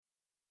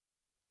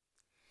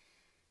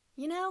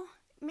You know,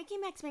 Mickey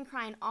Mac's been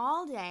crying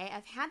all day.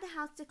 I've had the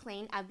house to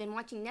clean. I've been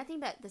watching nothing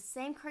but the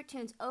same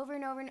cartoons over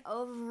and over and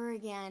over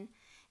again.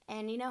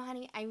 And you know,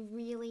 honey, I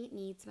really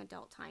need some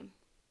adult time.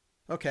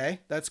 Okay,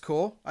 that's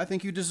cool. I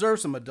think you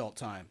deserve some adult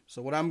time.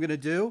 So what I'm going to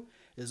do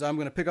is I'm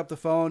going to pick up the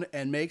phone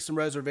and make some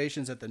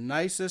reservations at the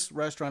nicest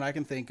restaurant I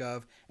can think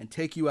of and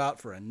take you out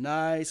for a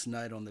nice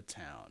night on the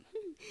town.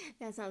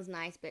 That sounds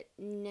nice, but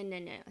no.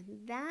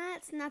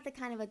 That's not the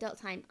kind of adult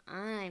time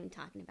I'm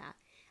talking about.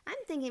 I'm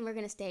thinking we're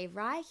going to stay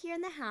right here in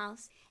the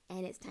house,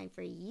 and it's time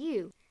for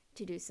you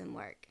to do some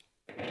work.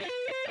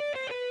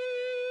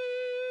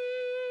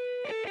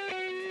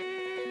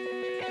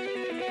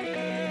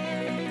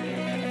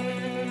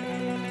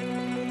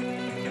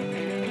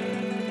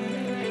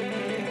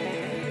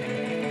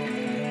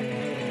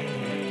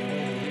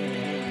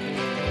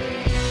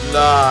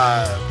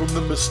 Live from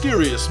the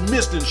mysterious,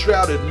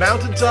 mist-enshrouded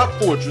mountaintop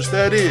fortress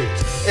that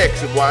is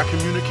X and Y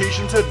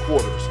Communications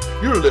headquarters,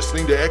 you're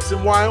listening to X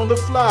and Y on the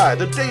Fly,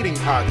 the dating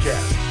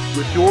podcast,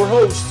 with your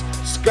hosts,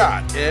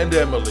 Scott and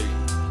Emily.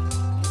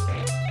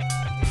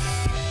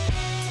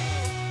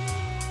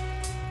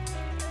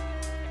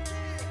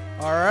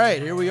 All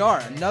right, here we are.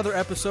 Another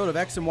episode of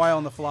X and Y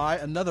on the Fly.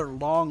 Another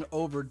long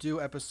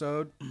overdue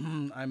episode,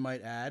 I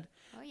might add.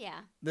 Oh,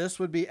 yeah. This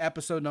would be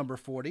episode number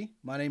 40.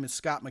 My name is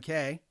Scott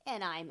McKay.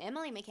 And I'm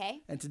Emily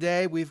McKay. And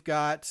today we've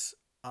got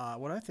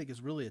what I think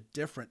is really a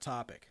different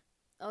topic.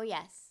 Oh,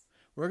 yes.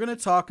 We're going to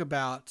talk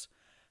about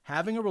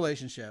having a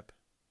relationship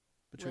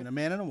between a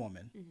man and a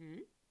woman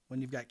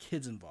when you've got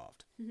kids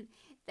involved.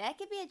 That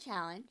could be a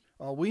challenge.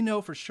 Well, we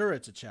know for sure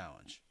it's a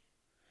challenge.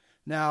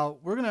 Now,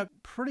 we're going to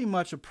pretty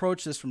much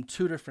approach this from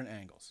two different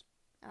angles.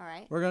 All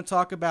right. We're going to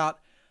talk about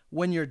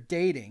when you're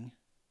dating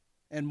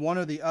and one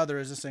or the other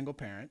is a single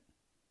parent,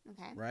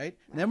 Okay. right?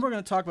 And then we're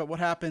going to talk about what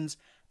happens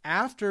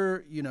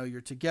after,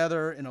 you're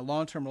together in a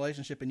long-term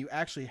relationship and you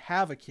actually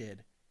have a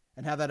kid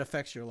and how that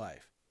affects your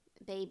life.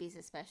 Babies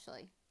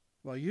especially.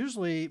 Well,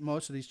 usually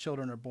most of these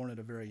children are born at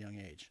a very young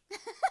age.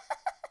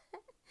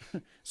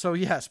 So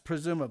yes,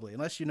 presumably,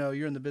 unless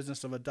you're in the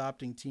business of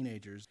adopting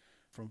teenagers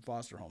from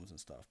foster homes and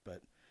stuff.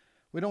 But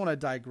we don't want to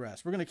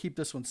digress. We're going to keep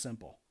this one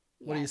simple.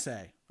 What do you Yes.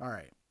 say? All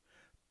right.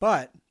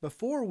 But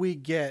before we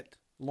get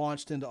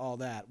launched into all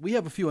that, we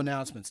have a few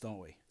announcements, don't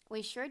we?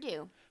 We sure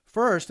do.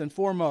 First and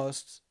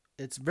foremost,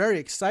 it's very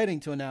exciting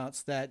to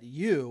announce that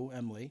you,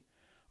 Emily,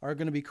 are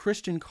going to be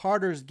Christian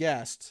Carter's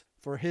guest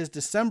for his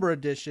December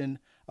edition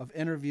of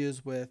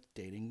Interviews with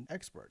Dating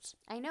Experts.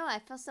 I know. I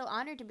feel so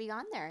honored to be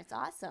on there. It's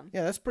awesome.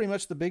 Yeah, that's pretty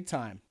much the big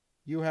time.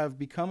 You have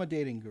become a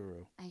dating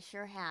guru. I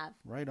sure have.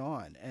 Right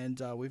on.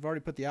 And we've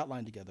already put the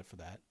outline together for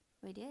that.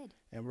 We did.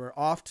 And we're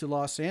off to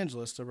Los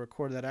Angeles to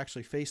record that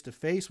actually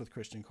face-to-face with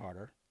Christian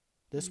Carter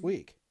this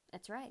week.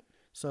 That's right.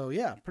 So,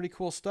 yeah, pretty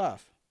cool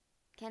stuff.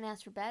 Can't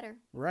ask for better.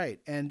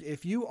 Right. And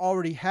if you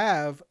already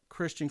have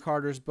Christian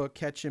Carter's book,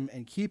 Catch Him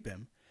and Keep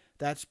Him,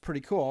 that's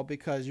pretty cool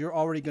because you're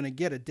already going to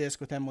get a disc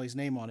with Emily's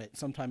name on it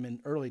sometime in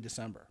early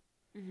December.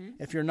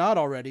 If you're not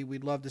already,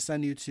 we'd love to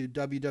send you to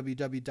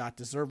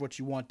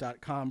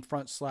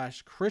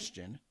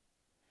www.deservewhatyouwant.com/Christian.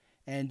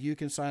 And you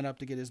can sign up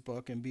to get his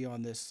book and be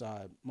on this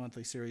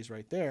monthly series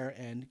right there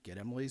and get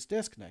Emily's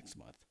disc next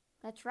month.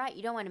 That's right.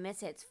 You don't want to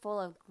miss it. It's full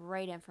of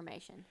great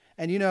information.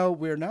 And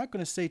we're not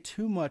going to say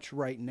too much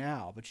right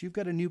now, but you've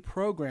got a new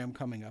program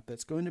coming up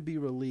that's going to be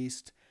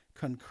released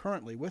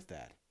concurrently with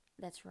that.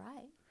 That's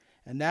right.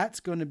 And that's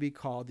going to be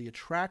called the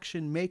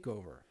Attraction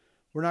Makeover.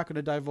 We're not going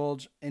to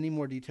divulge any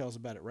more details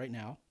about it right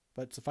now,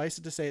 but suffice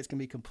it to say it's going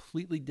to be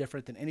completely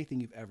different than anything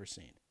you've ever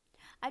seen.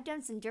 I've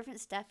done some different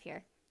stuff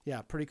here.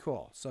 Yeah, pretty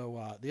cool.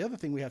 So the other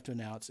thing we have to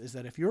announce is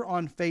that if you're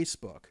on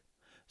Facebook,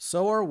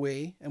 so are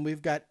we, and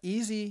we've got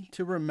easy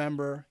to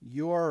remember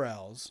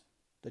URLs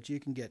that you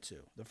can get to.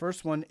 The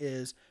first one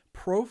is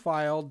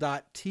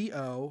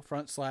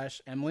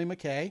profile.to/Emily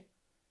McKay,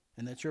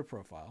 and that's your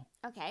profile.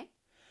 Okay.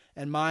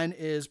 And mine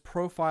is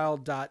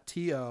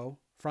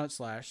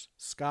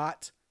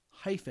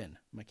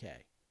profile.to/Scott-McKay.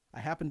 I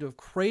happen to have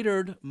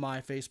cratered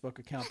my Facebook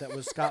account that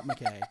was Scott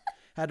McKay.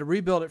 Had to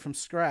rebuild it from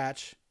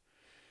scratch.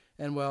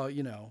 And well,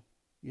 you have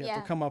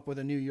to come up with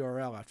a new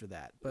URL after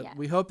that. But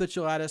we hope that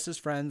you'll add us as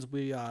friends.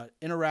 We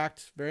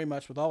interact very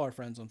much with all our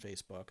friends on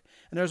Facebook.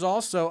 And there's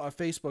also a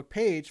Facebook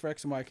page for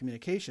X and Y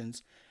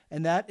Communications.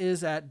 And that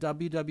is at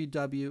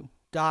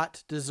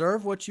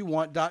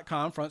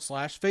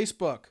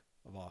www.deservewhatyouwant.com/Facebook,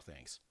 of all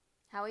things.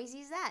 How easy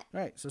is that?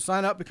 Right. So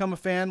sign up, become a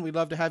fan. We'd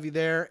love to have you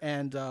there.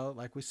 And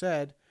like we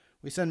said,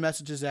 we send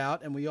messages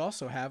out. And we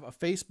also have a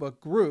Facebook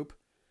group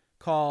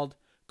called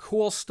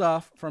Cool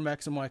Stuff from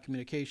X and Y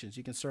Communications.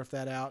 You can surf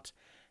that out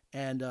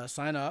and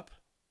sign up.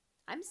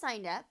 I'm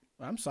signed up.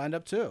 I'm signed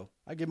up too.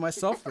 I give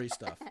myself free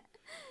stuff.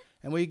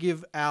 And we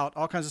give out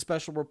all kinds of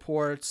special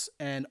reports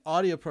and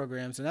audio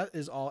programs. And that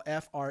is all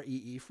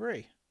FREE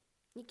free.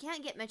 You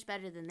can't get much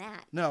better than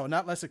that. No,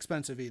 not less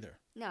expensive either.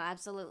 No,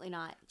 absolutely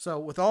not. So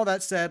with all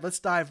that said, let's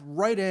dive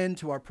right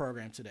into our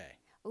program today.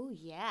 Oh,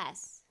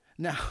 yes.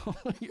 Now,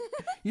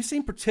 you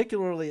seem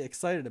particularly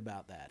excited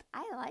about that.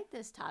 I like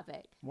this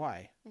topic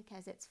Why?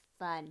 because it's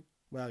fun.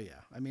 Well,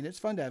 yeah. I mean, it's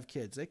fun to have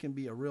kids. They can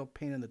be a real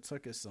pain in the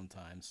tuchus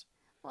sometimes.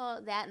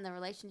 Well, that and the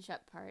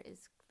relationship part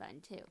is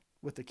fun too.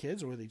 With the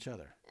kids or with each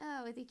other?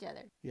 Oh, with each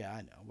other. Yeah,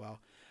 I know.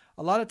 Well,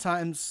 a lot of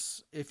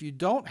times, if you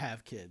don't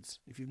have kids,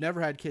 if you've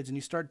never had kids and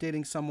you start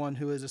dating someone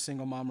who is a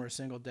single mom or a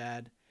single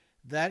dad,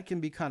 that can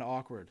be kind of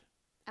awkward.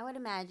 I would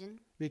imagine.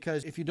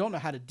 Because if you don't know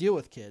how to deal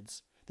with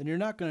kids, then you're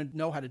not going to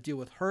know how to deal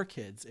with her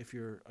kids if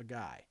you're a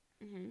guy.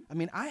 Mm-hmm. I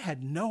mean, I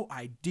had no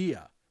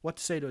idea what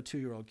to say to a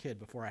 2-year-old kid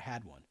before I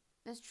had one.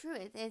 That's true.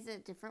 It's a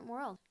different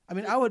world. I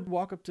mean, I would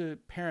walk up to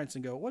parents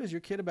and go, "What is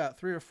your kid, about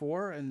 3 or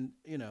 4?" And,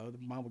 the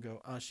mom would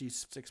go,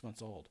 "She's 6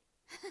 months old."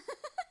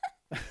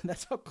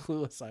 That's how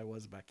clueless I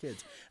was about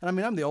kids. And I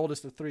mean, I'm the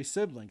oldest of 3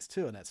 siblings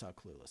too, and that's how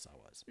clueless I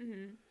was.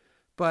 Mm-hmm.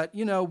 But,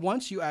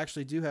 once you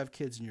actually do have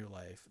kids in your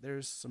life,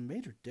 there's some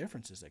major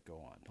differences that go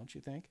on, don't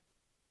you think?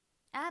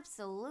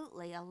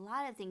 Absolutely. A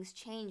lot of things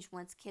change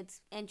once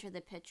kids enter the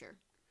picture.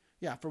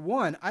 Yeah, for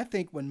one, I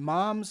think when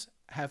moms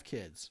have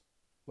kids,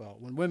 well,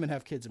 when women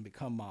have kids and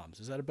become moms,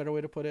 is that a better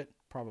way to put it?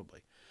 Probably.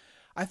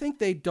 I think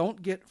they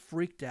don't get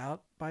freaked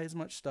out by as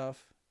much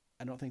stuff.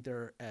 I don't think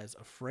they're as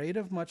afraid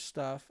of much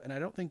stuff, and I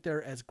don't think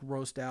they're as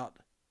grossed out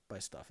by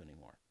stuff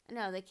anymore.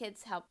 No, the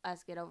kids help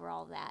us get over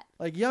all that.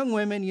 Like young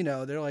women,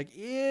 they're like,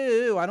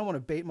 "Ew, I don't want to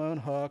bait my own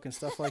hook," and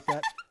stuff like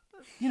that.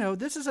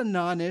 This is a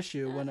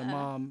non-issue when a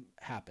mom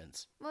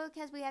happens. Well,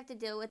 because we have to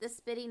deal with the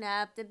spitting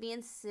up, the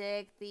being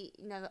sick,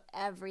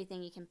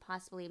 everything you can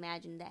possibly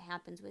imagine that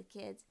happens with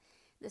kids.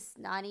 The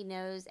snotty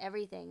nose,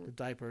 everything. The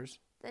diapers.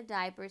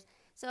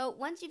 So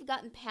once you've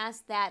gotten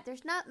past that,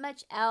 there's not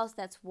much else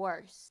that's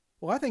worse.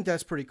 Well, I think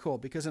that's pretty cool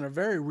because in a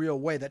very real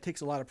way, that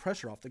takes a lot of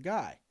pressure off the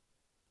guy.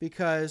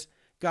 Because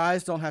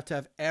guys don't have to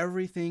have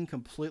everything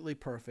completely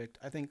perfect.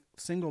 I think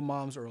single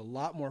moms are a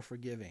lot more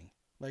forgiving.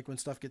 Like when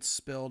stuff gets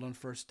spilled on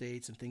first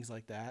dates and things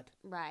like that.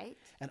 Right.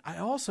 And I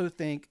also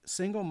think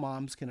single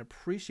moms can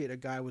appreciate a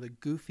guy with a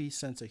goofy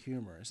sense of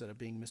humor instead of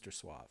being Mr.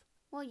 Suave.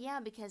 Well, yeah,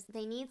 because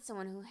they need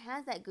someone who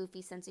has that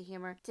goofy sense of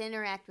humor to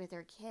interact with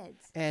their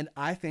kids. And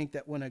I think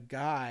that when a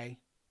guy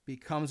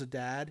becomes a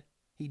dad,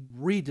 he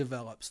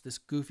redevelops this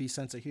goofy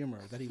sense of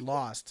humor that he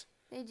lost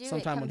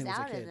sometime when he was a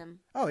kid. It comes out of them.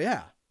 Oh,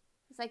 yeah.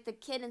 It's like the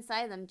kid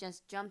inside of them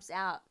just jumps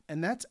out.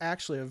 And that's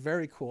actually a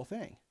very cool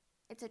thing.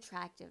 It's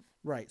attractive.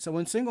 Right. So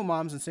when single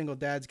moms and single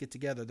dads get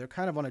together, they're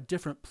kind of on a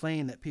different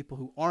plane that people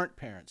who aren't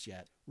parents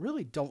yet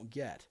really don't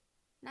get.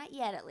 Not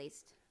yet, at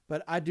least.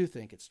 But I do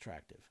think it's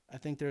attractive. I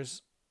think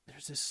there's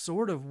this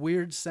sort of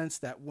weird sense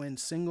that when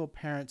single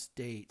parents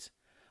date,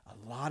 a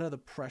lot of the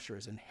pressure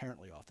is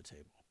inherently off the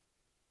table.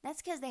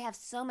 That's because they have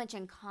so much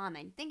in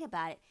common. Think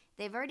about it.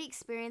 They've already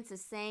experienced the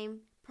same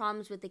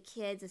problems with the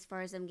kids as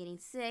far as them getting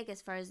sick,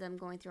 as far as them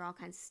going through all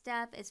kinds of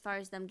stuff, as far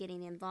as them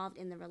getting involved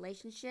in the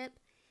relationship.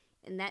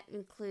 And that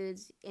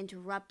includes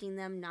interrupting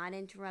them, not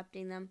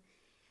interrupting them.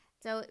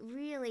 So it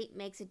really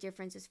makes a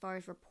difference as far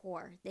as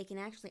rapport. They can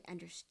actually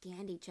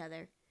understand each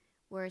other,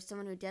 whereas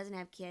someone who doesn't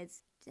have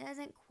kids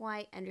doesn't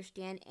quite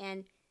understand.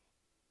 And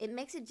it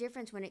makes a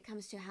difference when it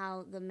comes to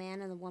how the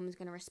man and the woman is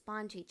going to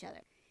respond to each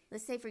other.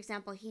 Let's say, for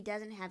example, he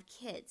doesn't have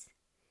kids,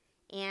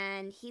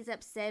 and he's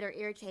upset or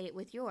irritated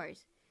with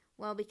yours.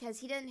 Well, because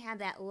he doesn't have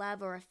that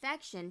love or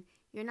affection,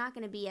 you're not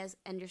going to be as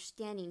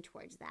understanding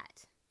towards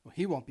that. Well,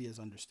 he won't be as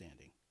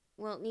understanding.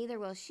 Well, neither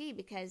will she,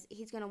 because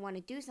he's going to want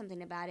to do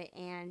something about it,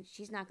 and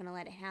she's not going to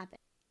let it happen.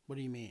 What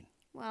do you mean?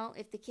 Well,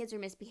 if the kids are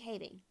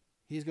misbehaving.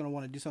 He's going to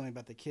want to do something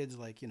about the kids,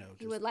 like,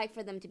 He would like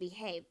for them to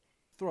behave.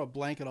 Throw a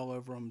blanket all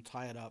over them,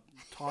 tie it up,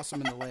 toss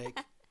them in the lake.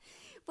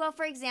 Well,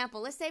 for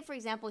example, let's say,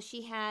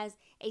 she has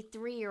a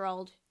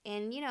 3-year-old,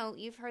 and,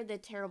 you've heard the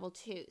terrible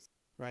 2s.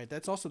 Right.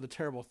 That's also the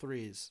terrible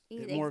 3s.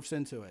 It morphs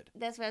into it.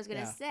 That's what I was going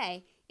to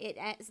say.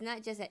 It's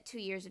not just at 2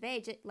 years of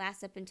age. It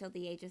lasts up until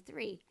the age of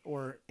 3.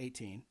 Or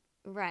 18.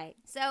 Right.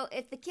 So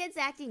if the kid's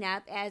acting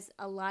up, as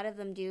a lot of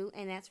them do,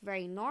 and that's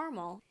very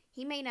normal,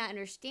 he may not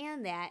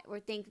understand that or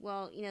think,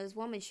 well, this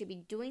woman should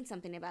be doing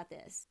something about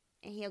this.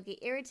 And he'll get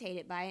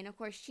irritated by it. And, of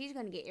course, she's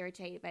going to get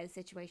irritated by the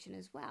situation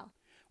as well.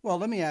 Well,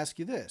 let me ask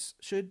you this.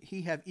 Should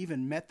he have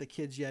even met the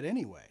kids yet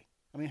anyway?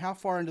 I mean, how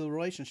far into the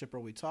relationship are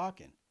we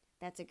talking?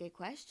 That's a good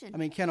question. I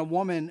mean, can a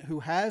woman who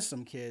has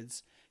some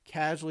kids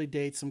casually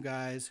date some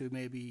guys who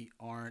maybe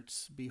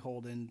aren't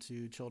beholden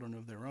to children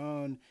of their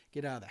own,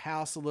 get out of the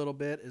house a little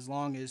bit, as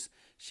long as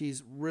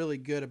she's really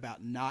good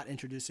about not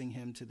introducing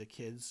him to the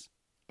kids?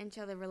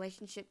 Until the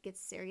relationship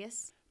gets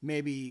serious?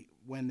 Maybe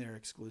when they're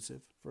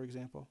exclusive, for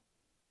example?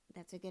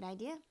 That's a good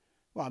idea.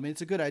 Well, I mean,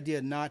 it's a good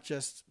idea not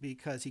just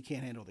because he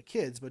can't handle the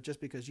kids, but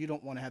just because you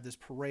don't want to have this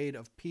parade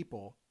of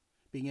people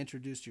being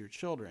introduced to your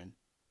children.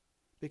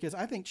 Because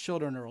I think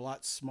children are a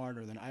lot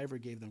smarter than I ever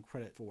gave them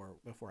credit for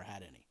before I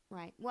had any.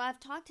 Right. Well, I've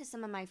talked to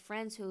some of my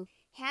friends who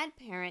had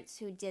parents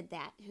who did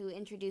that, who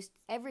introduced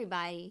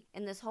everybody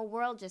in this whole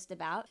world just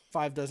about.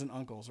 5 dozen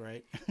uncles,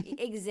 right?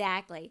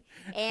 Exactly.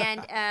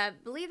 And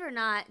believe it or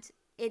not,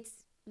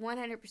 it's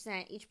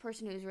 100%. Each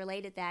person who's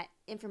related that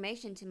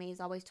information to me has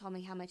always told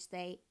me how much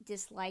they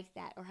disliked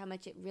that or how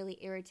much it really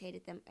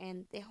irritated them.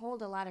 And they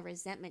hold a lot of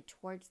resentment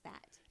towards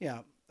that. Yeah.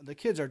 the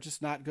kids are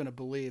just not going to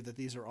believe that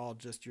these are all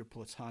just your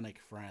platonic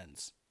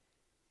friends.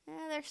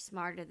 They're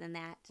smarter than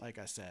that. Like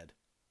I said.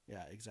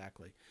 Yeah,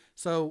 exactly.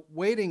 So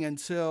waiting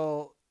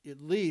until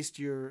at least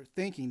you're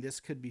thinking this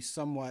could be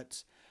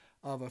somewhat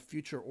of a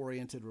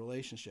future-oriented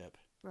relationship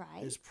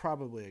is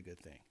probably a good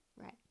thing.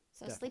 Right.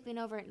 So sleeping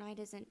over at night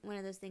isn't one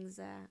of those things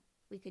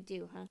we could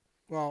do, huh?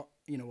 Well,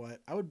 you know what?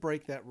 I would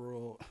break that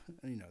rule.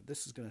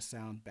 This is going to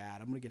sound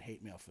bad. I'm going to get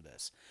hate mail for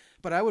this.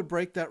 But I would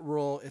break that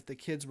rule if the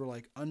kids were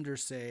like under,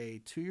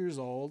 say, 2 years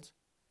old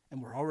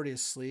and were already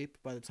asleep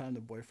by the time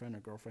the boyfriend or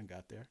girlfriend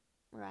got there.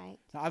 Right.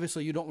 Now,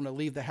 obviously, you don't want to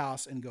leave the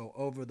house and go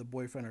over the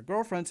boyfriend or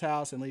girlfriend's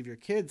house and leave your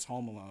kids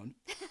home alone.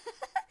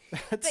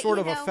 That's sort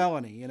of a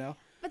felony, you know?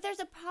 But there's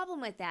a problem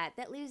with that.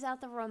 That leaves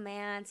out the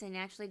romance and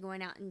actually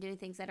going out and doing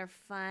things that are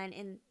fun.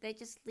 And that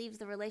just leaves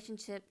the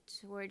relationship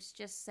towards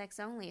just sex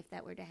only if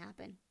that were to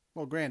happen.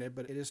 Well, granted,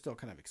 but it is still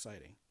kind of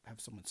exciting. Have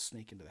someone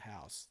sneak into the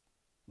house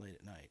late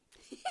at night.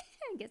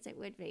 I guess it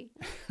would be.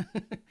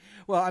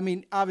 Well, I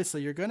mean,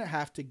 obviously, you're going to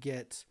have to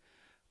get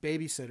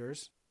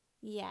babysitters.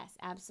 Yes,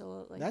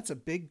 absolutely. That's a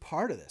big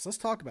part of this. Let's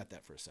talk about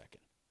that for a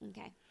second.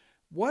 Okay.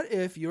 What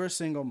if you're a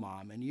single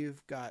mom and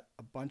you've got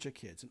a bunch of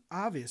kids? And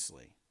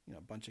obviously,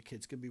 a bunch of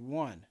kids could be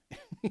one.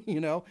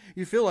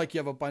 You feel like you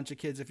have a bunch of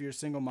kids if you're a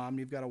single mom and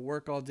you've got to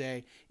work all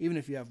day, even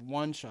if you have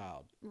one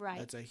child. Right.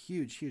 That's a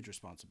huge, huge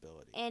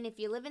responsibility. And if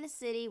you live in a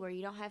city where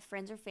you don't have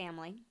friends or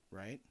family.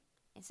 Right.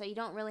 And so you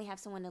don't really have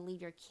someone to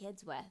leave your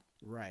kids with.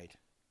 Right.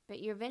 But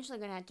you're eventually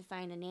going to have to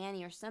find a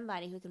nanny or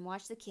somebody who can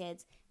watch the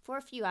kids for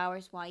a few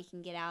hours while you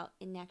can get out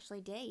and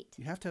actually date.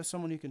 You have to have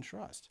someone you can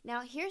trust.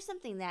 Now, here's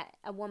something that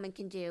a woman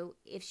can do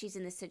if she's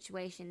in this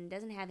situation and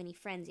doesn't have any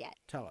friends yet.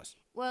 Tell us.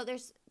 Well,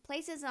 there's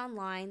places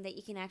online that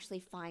you can actually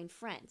find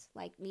friends,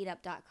 like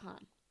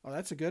meetup.com. Oh,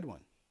 that's a good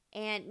one.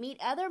 And meet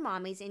other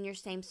mommies in your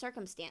same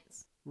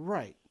circumstance.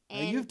 Right.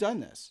 And now, you've done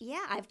this.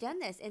 Yeah, I've done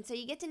this. And so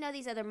you get to know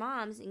these other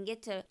moms and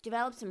get to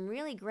develop some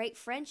really great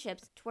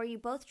friendships to where you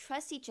both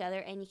trust each other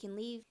and you can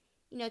leave,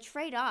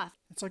 trade off.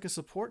 It's like a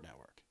support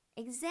network.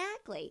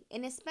 Exactly.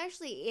 And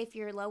especially if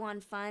you're low on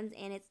funds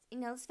and it's,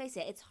 let's face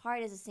it, it's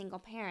hard as a single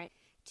parent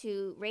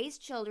to raise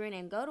children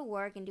and go to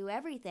work and do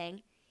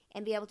everything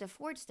and be able to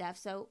afford stuff.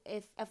 So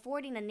if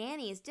affording a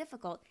nanny is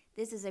difficult,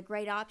 this is a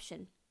great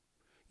option.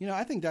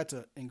 I think that's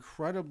an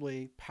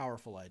incredibly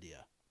powerful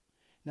idea.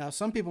 Now,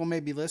 some people may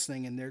be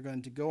listening and they're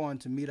going to go on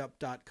to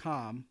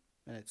meetup.com,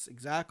 and it's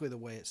exactly the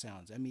way it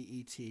sounds,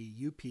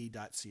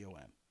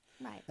 meetup.com.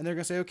 Right. And they're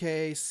going to say,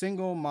 okay,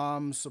 single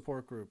moms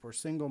support group or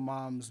single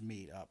moms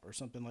meetup or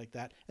something like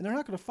that. And they're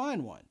not going to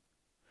find one.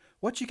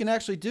 What you can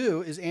actually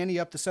do is ante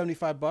up to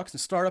 $75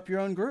 and start up your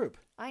own group.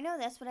 I know,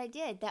 that's what I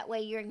did. That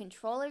way you're in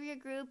control of your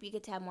group. You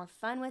get to have more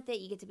fun with it.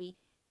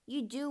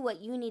 You do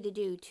what you need to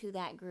do to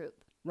that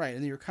group. Right.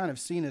 And you're kind of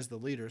seen as the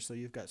leader, so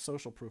you've got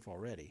social proof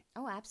already.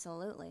 Oh,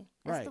 absolutely.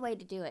 That's the way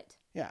to do it.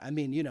 Yeah. I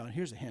mean, and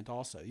here's a hint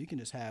also. You can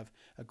just have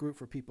a group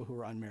for people who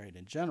are unmarried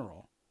in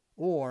general.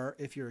 Or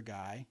if you're a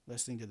guy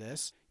listening to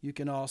this, you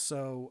can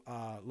also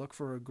look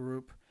for a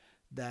group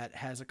that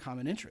has a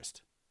common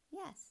interest.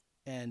 Yes.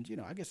 And,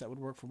 I guess that would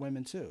work for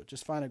women too.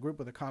 Just find a group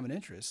with a common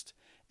interest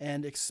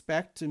and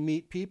expect to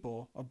meet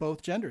people of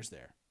both genders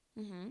there.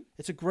 Mm-hmm.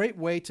 It's a great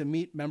way to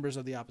meet members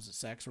of the opposite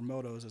sex, or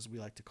motos as we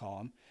like to call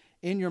them,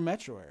 in your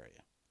metro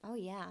area. Oh,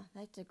 yeah.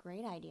 That's a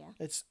great idea.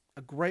 It's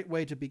a great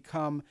way to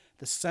become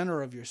the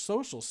center of your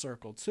social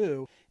circle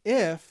too,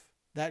 if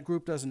that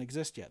group doesn't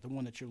exist yet, the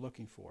one that you're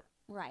looking for.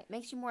 Right.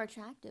 Makes you more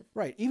attractive.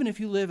 Right. Even if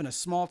you live in a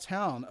small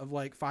town of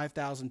like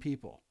 5,000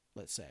 people,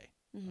 let's say,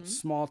 mm-hmm. a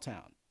small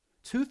town,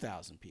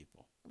 2,000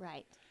 people.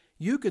 Right.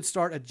 You could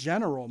start a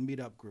general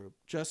meetup group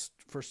just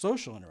for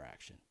social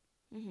interaction.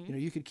 Mm-hmm.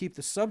 You could keep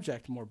the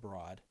subject more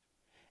broad,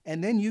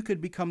 and then you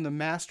could become the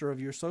master of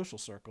your social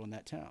circle in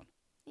that town.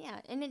 Yeah,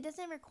 and it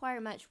doesn't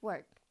require much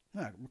work.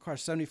 No, it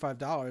requires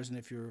 $75, and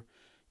if you're,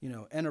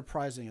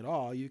 enterprising at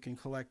all, you can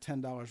collect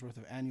 $10 worth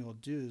of annual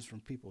dues from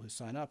people who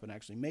sign up and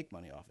actually make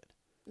money off it.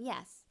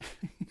 Yes.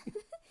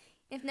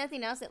 If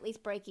nothing else, at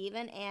least break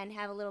even and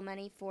have a little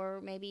money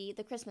for maybe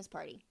the Christmas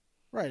party.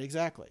 Right,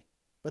 exactly.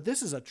 But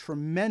this is a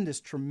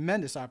tremendous,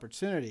 tremendous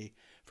opportunity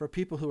for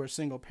people who are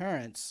single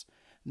parents,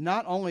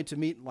 not only to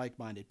meet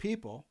like-minded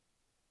people.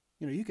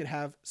 You could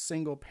have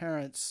single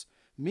parents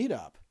meet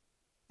up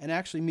and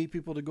actually meet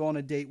people to go on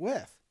a date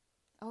with.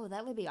 Oh,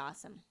 that would be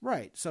awesome.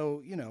 Right.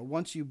 So,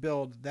 once you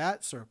build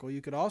that circle,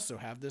 you could also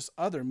have this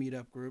other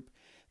meetup group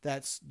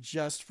that's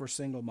just for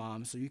single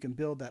moms. So you can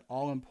build that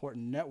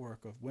all-important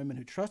network of women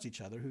who trust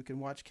each other, who can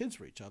watch kids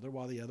for each other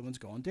while the other ones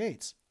go on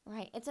dates.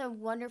 Right. It's a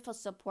wonderful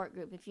support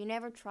group. If you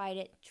never tried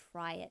it,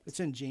 try it. It's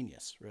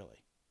ingenious,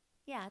 really.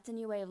 Yeah, it's a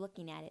new way of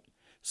looking at it.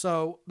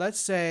 So let's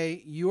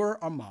say you're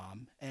a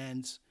mom,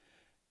 and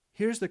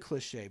here's the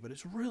cliche, but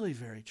it's really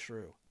very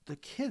true. The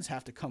kids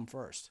have to come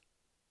first.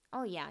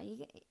 Oh, yeah.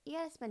 You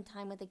got to spend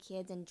time with the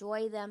kids,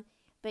 enjoy them,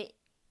 but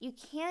you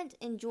can't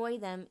enjoy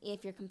them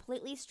if you're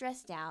completely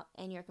stressed out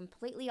and you're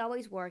completely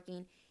always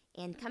working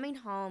and coming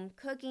home,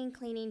 cooking,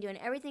 cleaning, doing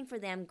everything for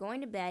them,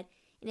 going to bed.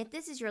 And if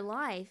this is your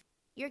life,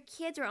 your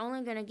kids are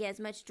only going to get as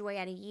much joy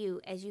out of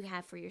you as you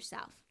have for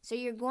yourself. So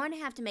you're going to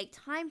have to make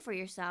time for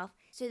yourself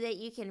so that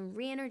you can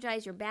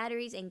re-energize your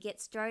batteries and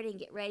get started and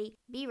get ready.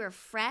 Be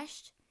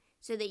refreshed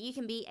so that you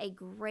can be a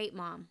great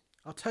mom.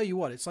 I'll tell you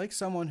what, it's like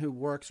someone who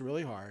works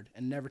really hard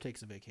and never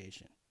takes a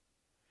vacation.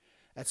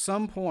 At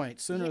some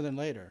point, sooner than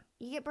later,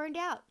 you get burned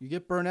out. You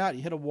get burned out,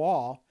 you hit a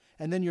wall,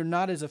 and then you're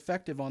not as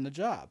effective on the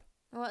job.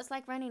 Well, it's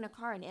like running a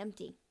car on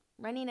empty.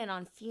 Running it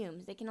on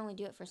fumes. They can only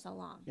do it for so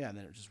long. Yeah, and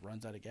then it just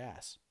runs out of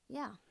gas.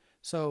 Yeah.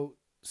 So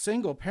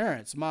single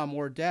parents, mom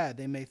or dad,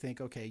 they may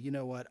think, okay, you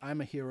know what? I'm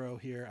a hero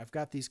here. I've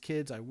got these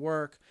kids. I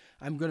work.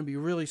 I'm going to be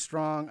really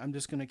strong. I'm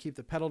just going to keep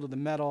the pedal to the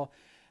metal.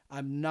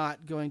 I'm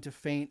not going to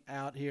faint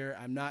out here.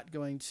 I'm not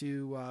going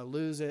to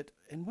lose it.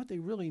 And what they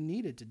really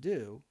needed to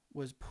do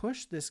was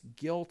push this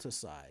guilt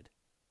aside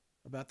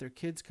about their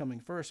kids coming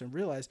first and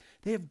realize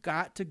they have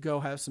got to go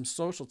have some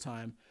social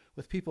time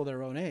with people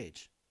their own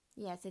age.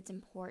 Yes, it's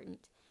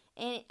important.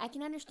 And I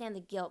can understand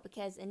the guilt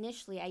because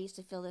initially I used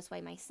to feel this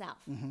way myself.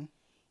 Mm-hmm.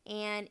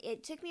 And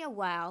it took me a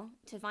while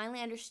to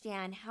finally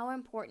understand how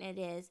important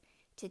it is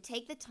to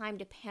take the time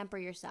to pamper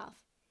yourself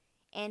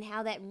and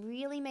how that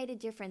really made a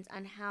difference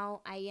on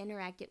how I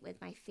interacted with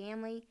my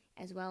family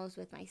as well as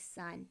with my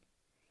son.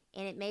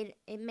 And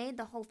it made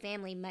the whole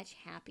family much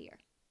happier.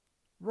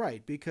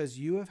 Right, because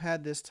you have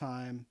had this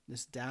time,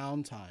 this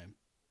downtime,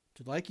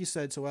 to, like you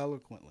said so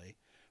eloquently,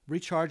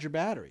 recharge your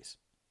batteries.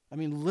 I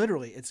mean,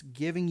 literally, it's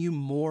giving you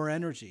more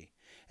energy.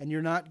 And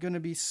you're not going to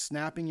be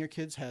snapping your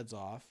kids' heads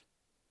off.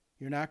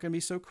 You're not going to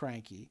be so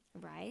cranky.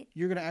 Right.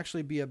 You're going to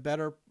actually be a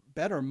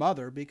better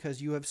mother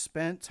because you have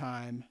spent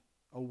time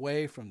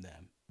away from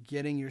them,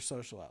 getting your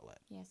social outlet.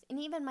 Yes, and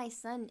even my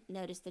son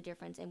noticed the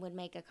difference and would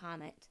make a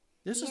comment.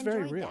 This is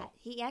very real. That.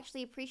 He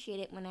actually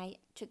appreciated it when I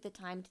took the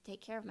time to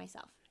take care of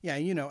myself. Yeah,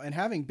 and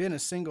having been a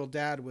single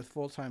dad with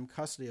full-time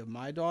custody of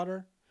my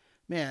daughter,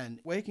 man,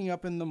 waking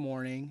up in the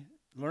morning,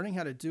 learning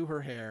how to do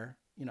her hair.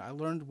 I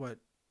learned what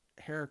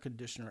hair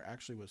conditioner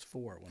actually was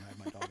for when I had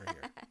my daughter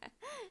here.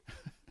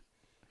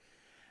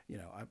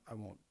 I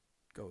won't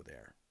go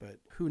there, but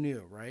who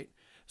knew, right?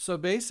 So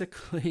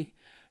basically,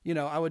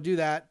 I would do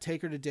that,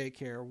 take her to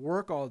daycare,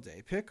 work all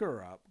day, pick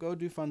her up, go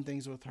do fun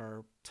things with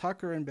her,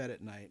 tuck her in bed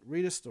at night,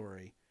 read a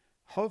story,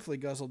 hopefully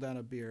guzzle down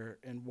a beer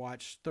and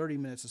watch 30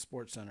 minutes of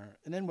SportsCenter,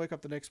 and then wake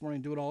up the next morning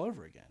and do it all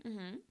over again.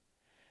 Mm-hmm.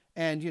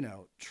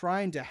 And,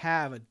 trying to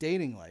have a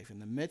dating life in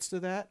the midst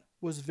of that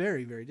was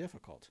very, very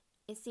difficult.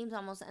 It seems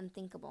almost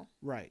unthinkable.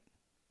 Right.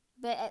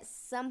 But at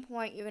some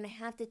point, you're going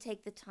to have to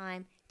take the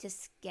time to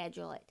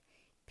schedule it.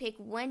 Pick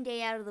one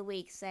day out of the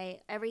week.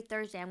 Say, every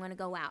Thursday I'm going to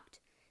go out.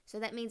 So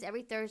that means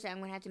every Thursday I'm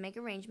going to have to make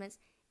arrangements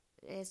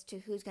as to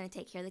who's going to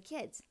take care of the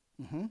kids.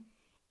 Mm-hmm.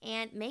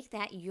 And make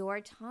that your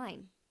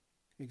time.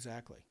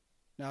 Exactly.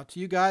 Now, to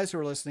you guys who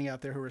are listening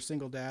out there who are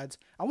single dads,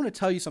 I want to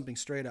tell you something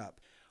straight up.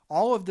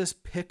 All of this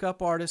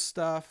pickup artist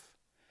stuff,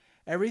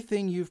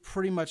 everything you've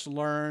pretty much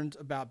learned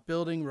about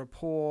building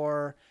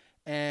rapport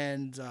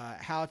and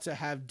how to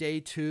have day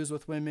twos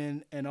with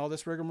women and all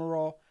this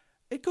rigmarole,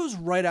 it goes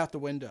right out the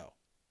window.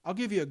 I'll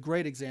give you a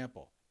great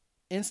example.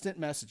 Instant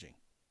messaging.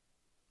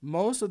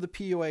 Most of the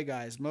PUA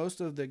guys, most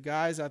of the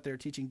guys out there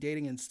teaching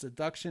dating and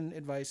seduction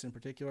advice in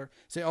particular,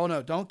 say, oh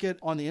no, don't get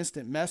on the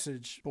instant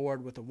message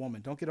board with a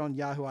woman. Don't get on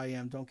Yahoo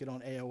IM. Don't get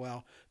on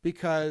AOL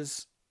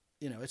because,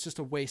 it's just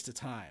a waste of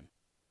time.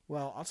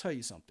 Well, I'll tell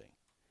you something.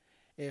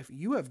 If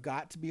you have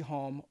got to be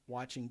home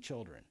watching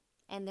children.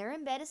 And they're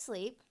in bed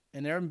asleep.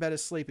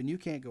 And you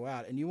can't go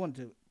out and you want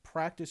to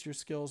practice your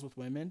skills with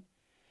women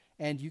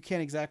and you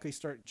can't exactly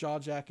start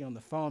jaw-jacking on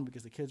the phone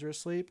because the kids are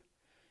asleep,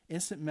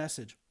 instant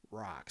message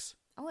rocks.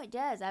 Oh, it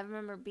does. I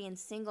remember being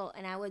single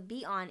and I would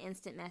be on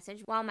instant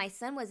message while my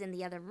son was in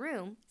the other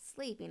room,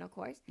 sleeping, of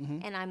course,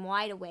 and I'm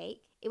wide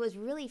awake. It was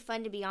really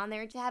fun to be on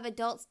there to have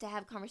adults to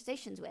have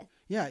conversations with.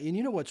 Yeah, and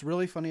you know what's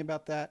really funny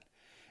about that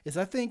is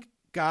I think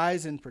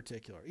guys in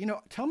particular,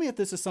 tell me if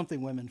this is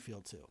something women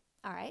feel too.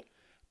 All right.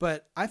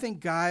 But I think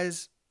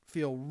guys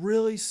feel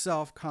really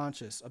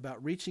self-conscious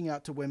about reaching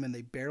out to women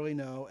they barely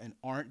know and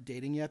aren't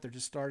dating yet. They're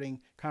just starting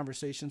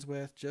conversations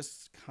with,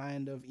 just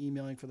kind of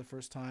emailing for the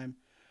first time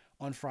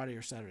on Friday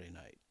or Saturday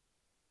night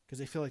because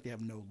they feel like they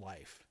have no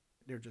life.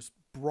 They're just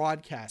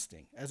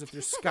broadcasting as if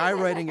they're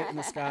skywriting it in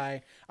the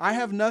sky. I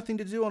have nothing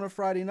to do on a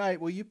Friday night.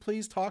 Will you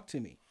please talk to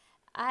me?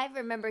 I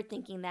remember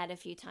thinking that a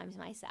few times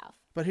myself.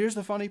 But here's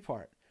the funny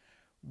part.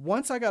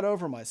 Once I got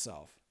over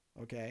myself,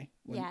 okay,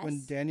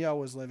 when Danielle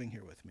was living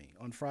here with me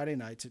on Friday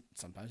nights,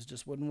 sometimes it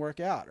just wouldn't work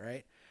out,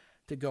 right,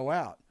 to go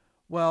out.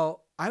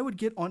 Well, I would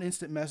get on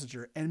Instant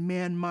Messenger, and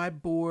man, my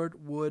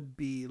board would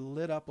be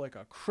lit up like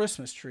a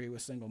Christmas tree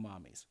with single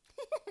mommies.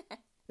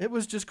 It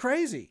was just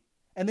crazy.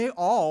 And they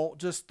all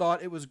just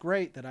thought it was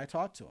great that I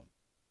talked to them.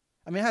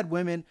 I mean, I had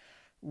women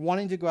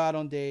wanting to go out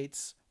on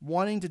dates,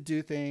 wanting to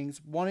do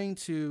things, wanting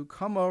to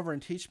come over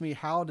and teach me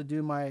how to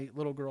do my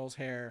little girl's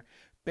hair,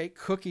 bake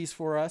cookies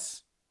for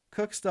us,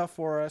 cook stuff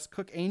for us,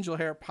 cook angel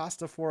hair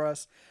pasta for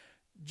us,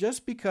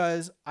 just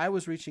because I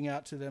was reaching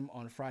out to them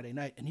on Friday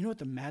night. And you know what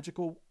the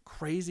magical,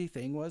 crazy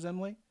thing was,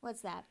 Emily?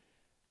 What's that?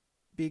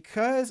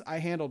 because I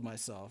handled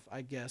myself,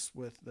 I guess,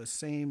 with the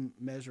same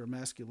measure of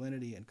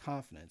masculinity and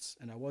confidence,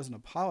 and I wasn't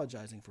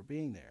apologizing for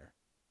being there,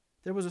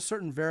 there was a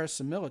certain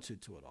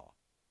verisimilitude to it all.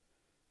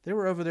 They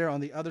were over there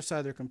on the other side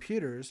of their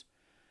computers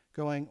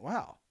going,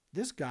 wow,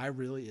 this guy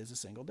really is a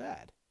single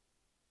dad.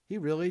 He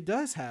really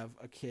does have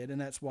a kid,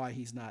 and that's why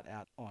he's not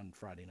out on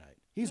Friday night.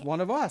 He's one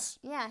of us.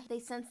 Yeah, they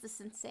sense the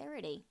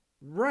sincerity.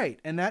 Right,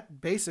 and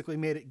that basically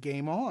made it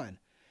game on.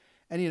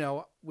 And, you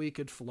know, we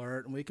could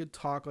flirt and we could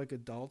talk like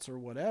adults or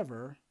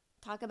whatever.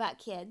 Talk about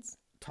kids.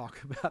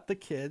 Talk about the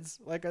kids,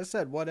 like I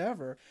said,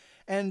 whatever.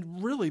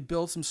 And really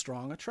build some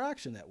strong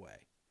attraction that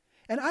way.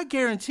 And I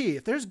guarantee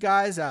if there's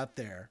guys out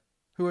there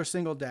who are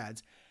single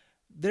dads,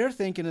 they're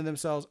thinking to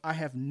themselves, I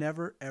have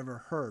never,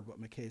 ever heard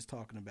what McKay's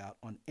talking about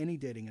on any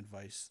dating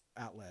advice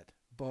outlet,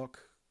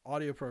 book,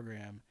 audio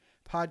program,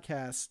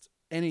 podcast,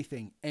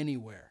 anything,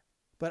 anywhere.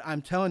 But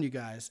I'm telling you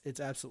guys, it's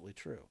absolutely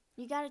true.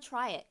 You got to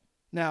try it.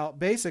 Now,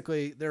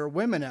 basically, there are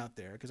women out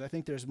there, because I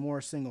think there's more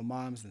single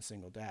moms than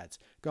single dads,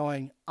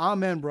 going,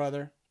 amen,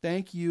 brother.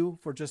 Thank you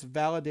for just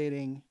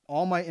validating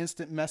all my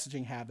instant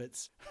messaging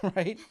habits,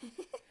 right?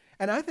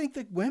 And I think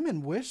that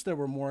women wish there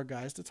were more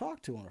guys to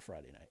talk to on a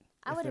Friday night.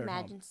 I would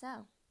imagine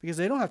so. Because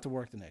they don't have to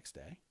work the next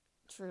day.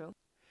 True.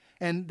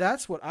 And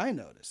that's what I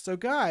noticed. So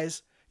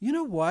guys, you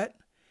know what?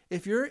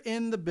 If you're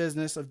in the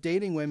business of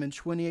dating women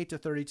 28 to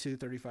 32,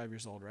 35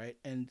 years old, right?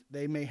 And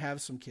they may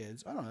have some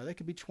kids. I don't know. They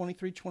could be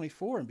 23,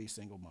 24 and be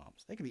single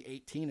moms. They could be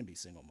 18 and be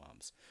single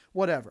moms.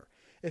 Whatever.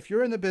 If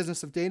you're in the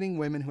business of dating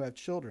women who have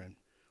children,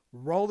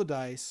 roll the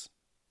dice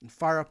and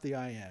fire up the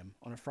IM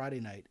on a Friday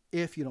night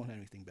if you don't have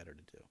anything better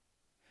to do.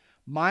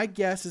 My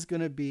guess is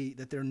going to be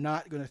that they're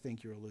not going to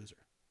think you're a loser.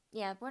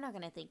 Yeah, we're not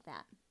going to think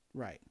that.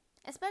 Right.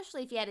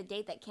 Especially if you had a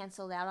date that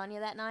canceled out on you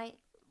that night.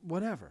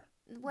 Whatever.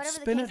 Whatever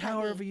Spin it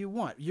however you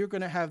want. You're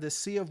going to have this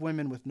sea of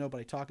women with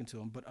nobody talking to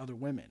them but other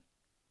women.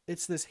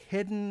 It's this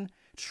hidden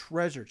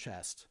treasure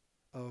chest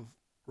of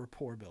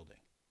rapport building.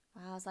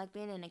 Wow, it's like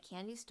being in a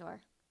candy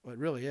store. Well, it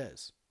really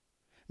is.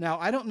 Now,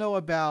 I don't know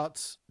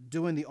about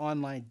doing the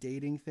online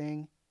dating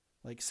thing,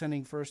 like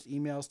sending first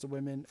emails to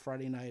women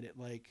Friday night at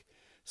like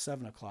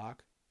 7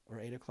 o'clock or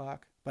 8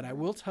 o'clock. But I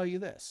will tell you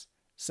this.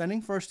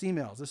 Sending first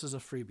emails, this is a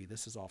freebie.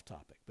 This is off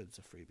topic, but it's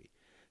a freebie.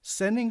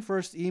 Sending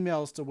first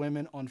emails to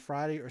women on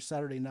Friday or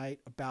Saturday night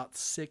about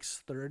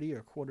 6:30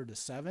 or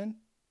 6:45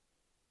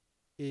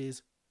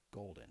 is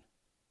golden.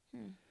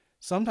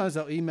 Sometimes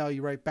they'll email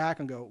you right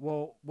back and go,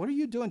 well, what are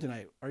you doing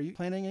tonight? Are you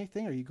planning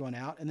anything? Are you going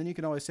out? And then you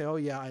can always say, oh,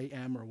 yeah, I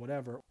am or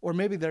whatever. Or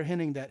maybe they're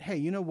hinting that, hey,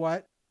 you know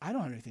what? I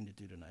don't have anything to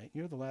do tonight.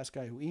 You're the last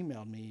guy who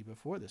emailed me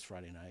before this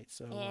Friday night.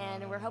 So,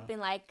 and we're hoping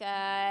like,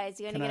 is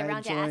he going to get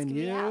around to asking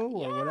me out?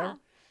 Or whatever?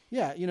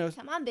 Yeah, you know.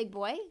 Come on, big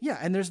boy. Yeah,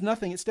 and there's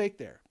nothing at stake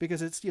there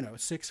because it's,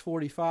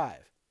 6:45.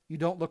 You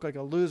don't look like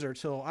a loser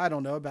till, I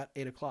don't know, about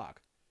 8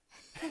 o'clock.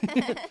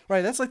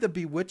 Right, that's like the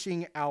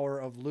bewitching hour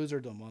of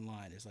loserdom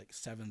online is like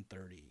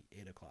 7:30,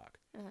 8 o'clock.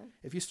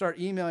 If you start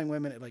emailing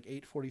women at like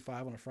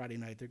 8:45 on a Friday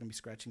night, they're going to be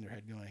scratching their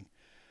head going,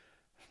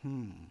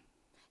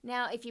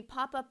 Now, if you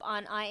pop up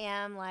on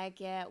IM like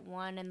at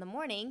 1 in the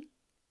morning.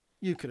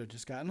 You could have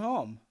just gotten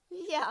home.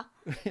 Yeah.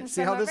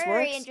 See how this works?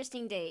 Very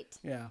interesting date.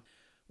 Yeah.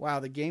 Wow,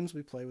 the games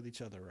we play with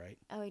each other, right?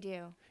 Oh, we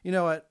do. You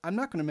know what? I'm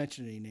not going to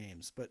mention any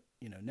names, but,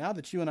 now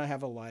that you and I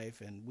have a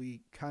life and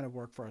we kind of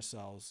work for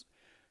ourselves,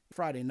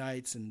 Friday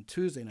nights and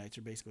Tuesday nights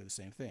are basically the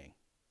same thing.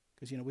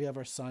 Because, we have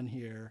our son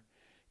here.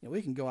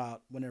 We can go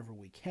out whenever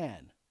we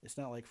can. It's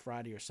not like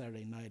Friday or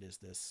Saturday night is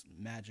this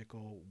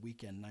magical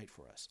weekend night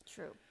for us.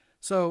 True.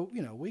 So,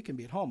 we can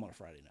be at home on a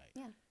Friday night.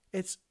 Yeah.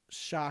 It's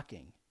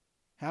shocking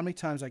how many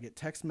times I get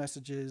text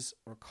messages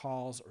or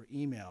calls or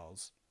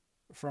emails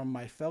from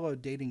my fellow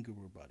dating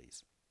guru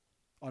buddies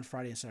on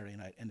Friday and Saturday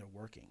night, and they're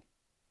working.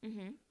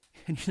 Mm-hmm.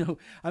 And,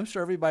 I'm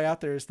sure everybody out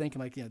there is thinking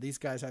like, these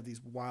guys have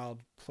these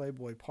wild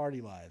Playboy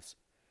party lives.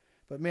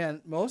 But,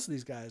 man, most of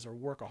these guys are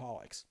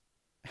workaholics.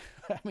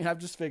 I mean, I've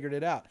just figured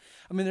it out.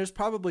 I mean, there's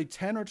probably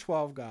 10 or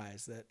 12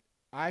 guys that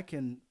I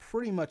can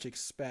pretty much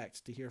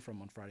expect to hear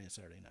from on Friday and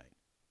Saturday night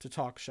to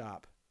talk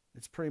shop.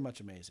 It's pretty much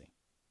amazing.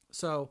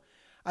 So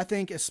I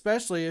think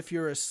especially if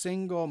you're a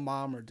single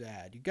mom or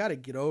dad, you got to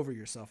get over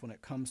yourself when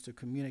it comes to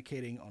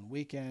communicating on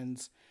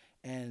weekends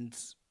and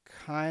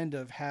kind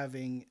of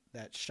having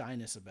that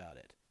shyness about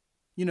it.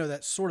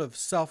 That sort of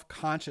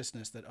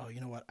self-consciousness that, oh,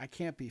 you know what, I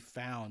can't be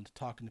found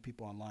talking to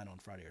people online on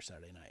Friday or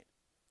Saturday night.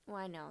 Well,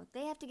 I know.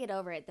 They have to get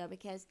over it, though,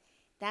 because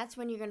that's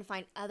when you're going to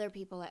find other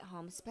people at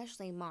home,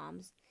 especially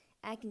moms.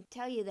 I can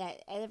tell you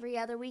that every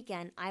other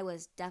weekend, I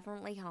was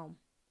definitely home.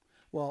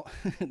 Well,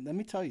 let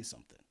me tell you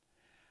something.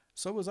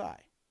 So was I.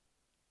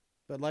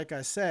 But like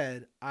I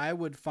said, I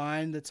would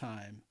find the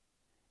time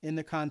in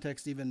the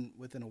context even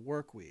within a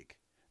work week.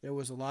 There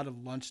was a lot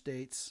of lunch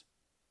dates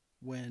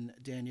when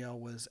Danielle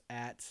was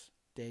at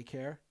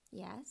daycare.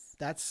 Yes.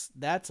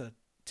 That's a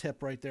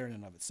tip right there in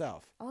and of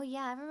itself. Oh,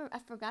 yeah. I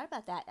forgot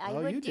about that. I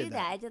would do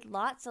that. I did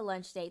lots of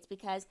lunch dates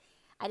because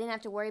I didn't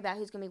have to worry about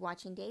who's going to be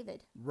watching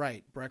David.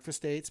 Right.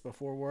 Breakfast dates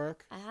before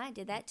work. I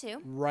did that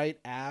too. Right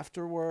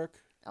after work.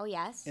 Oh,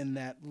 yes. In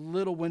that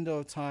little window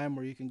of time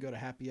where you can go to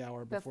happy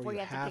hour before you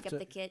have to pick up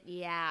the kid.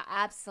 Yeah,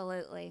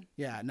 absolutely.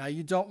 Yeah, now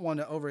you don't want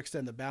to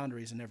overextend the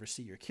boundaries and never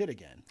see your kid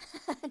again.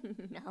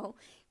 No,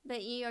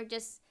 but you are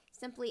just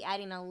simply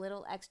adding a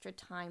little extra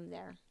time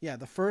there. Yeah,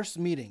 the first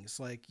meetings,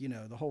 like,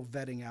 the whole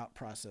vetting out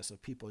process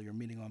of people you're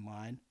meeting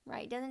online.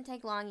 Right, it doesn't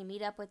take long. You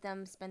meet up with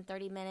them, spend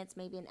 30 minutes,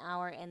 maybe an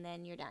hour, and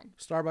then you're done.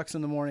 Starbucks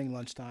in the morning,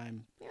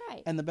 lunchtime. You're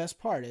right. And the best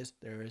part is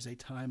there is a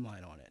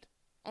timeline on it.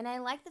 And I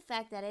like the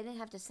fact that I didn't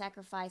have to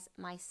sacrifice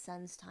my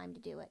son's time to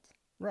do it.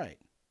 Right.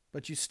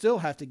 But you still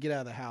have to get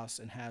out of the house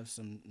and have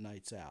some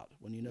nights out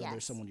when you know Yes.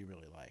 there's someone you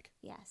really like.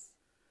 Yes.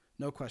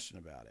 No question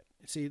about it.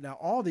 See, now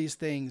all these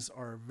things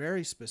are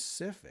very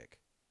specific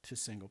to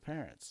single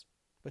parents,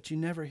 but you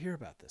never hear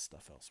about this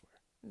stuff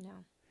elsewhere.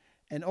 No.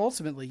 And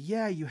ultimately,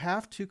 yeah, you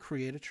have to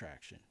create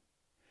attraction.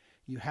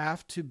 You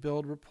have to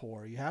build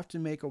rapport. You have to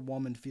make a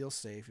woman feel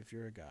safe if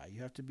you're a guy.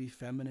 You have to be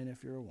feminine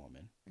if you're a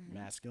woman,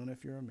 masculine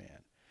if you're a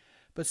man.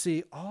 But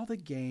see, all the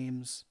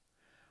games,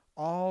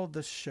 all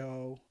the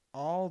show,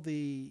 all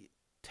the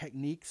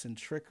techniques and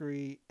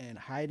trickery and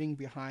hiding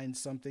behind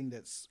something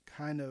that's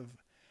kind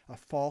of a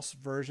false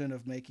version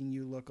of making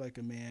you look like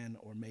a man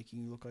or making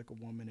you look like a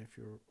woman if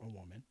you're a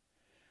woman,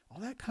 all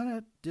that kind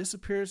of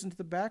disappears into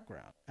the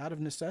background out of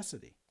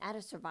necessity. Out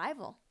of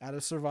survival. Out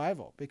of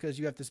survival, because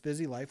you have this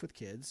busy life with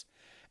kids.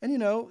 And,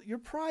 your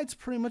pride's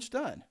pretty much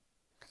done.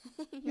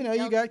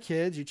 You got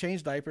kids, you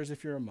change diapers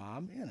if you're a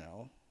mom,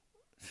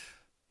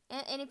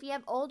 And if you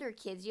have older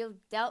kids, you've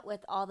dealt with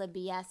all the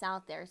BS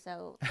out there,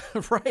 so...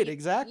 Right,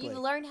 exactly. You've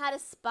learned how to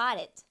spot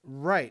it.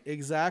 Right,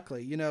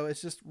 exactly.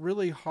 It's just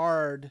really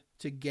hard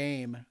to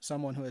game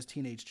someone who has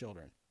teenage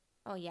children.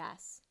 Oh,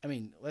 yes. I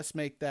mean, let's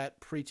make that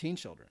preteen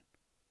children.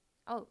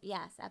 Oh,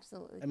 yes,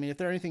 absolutely. I mean, if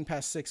they're anything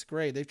past 6th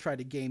grade, they've tried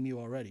to game you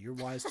already. You're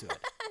wise to it.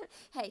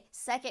 Hey,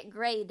 2nd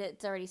grade,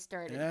 it's already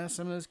started. Yeah,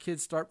 some of those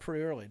kids start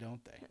pretty early,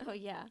 don't they? Oh,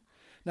 yeah.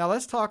 Now,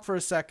 let's talk for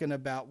a second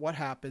about what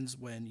happens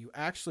when you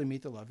actually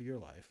meet the love of your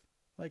life,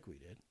 like we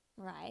did.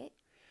 Right.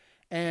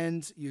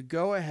 And you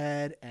go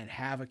ahead and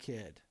have a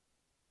kid.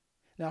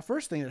 Now,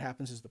 first thing that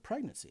happens is the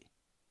pregnancy.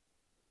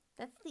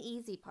 That's the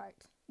easy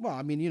part. Well,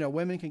 I mean,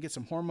 women can get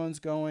some hormones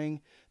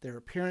going. Their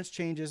appearance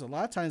changes. A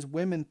lot of times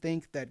women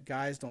think that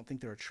guys don't think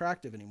they're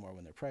attractive anymore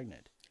when they're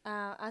pregnant.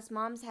 Us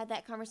moms had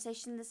that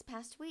conversation this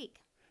past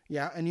week.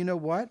 Yeah, and you know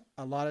what?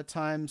 A lot of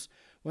times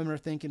women are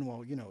thinking,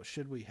 well,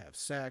 should we have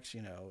sex?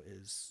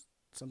 Is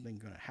something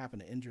going to happen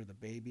to injure the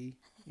baby?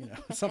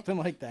 Something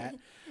like that.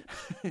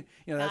 That's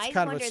I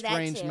kind of a wonder that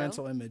strange too.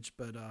 mental image,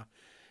 but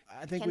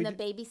I think Can the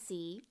baby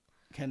see?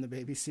 Can the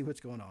baby see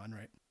what's going on,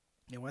 right?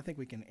 Well, I think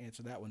we can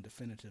answer that one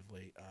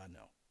definitively.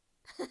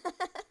 No.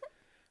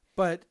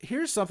 But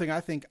here's something I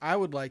think I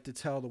would like to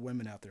tell the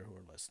women out there who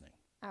are listening.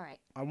 All right.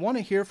 I want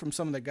to hear from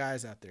some of the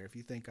guys out there if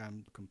you think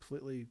I'm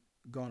completely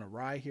gone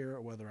awry here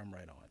or whether I'm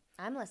right on.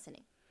 I'm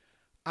listening.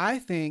 I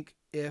think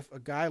if a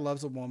guy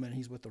loves a woman,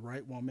 he's with the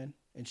right woman,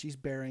 and she's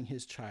bearing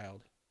his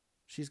child,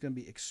 she's going to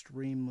be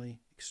extremely,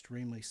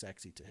 extremely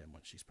sexy to him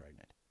when she's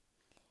pregnant.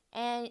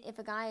 And if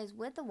a guy is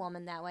with a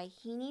woman that way,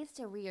 he needs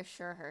to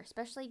reassure her.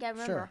 Especially, you got to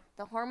remember, Sure.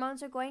 The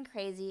hormones are going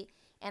crazy.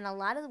 And a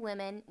lot of the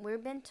women,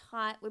 we've been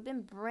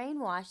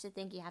brainwashed to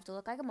think you have to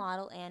look like a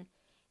model. And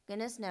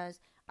goodness knows,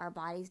 our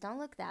bodies don't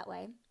look that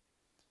way.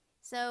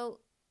 So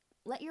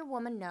let your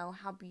woman know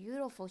how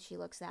beautiful she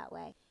looks that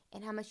way.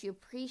 And how much you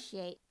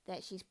appreciate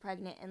that she's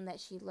pregnant and that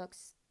she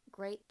looks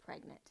great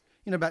pregnant.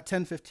 About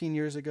 10, 15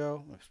 years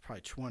ago, it's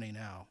probably 20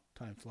 now,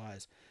 time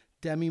flies,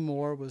 Demi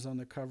Moore was on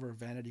the cover of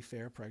Vanity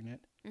Fair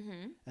pregnant.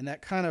 Mm-hmm. And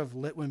that kind of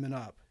lit women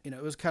up.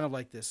 It was kind of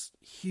like this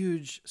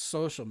huge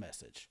social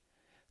message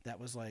that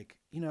was like,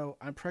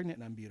 I'm pregnant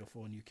and I'm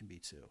beautiful and you can be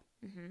too.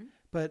 Mm-hmm.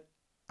 But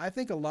I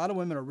think a lot of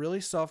women are really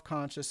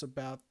self-conscious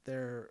about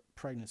their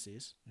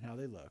pregnancies and how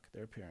they look,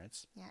 their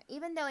appearance. Yeah,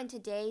 even though in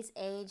today's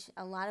age,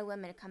 a lot of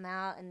women come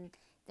out and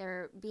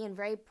they're being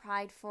very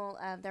prideful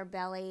of their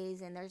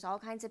bellies, and there's all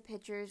kinds of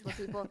pictures where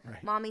people,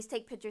 Right. mommies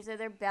take pictures of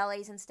their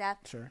bellies and stuff.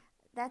 Sure.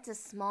 That's a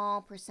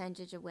small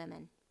percentage of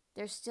women.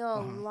 There's still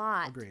a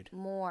lot Agreed.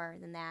 more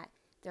than that.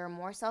 They're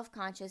more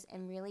self-conscious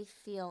and really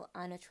feel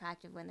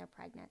unattractive when they're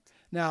pregnant.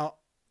 Now,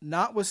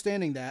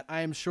 notwithstanding that,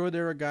 I am sure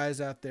there are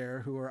guys out there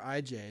who are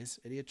IJs,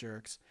 idiot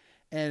jerks,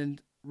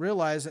 and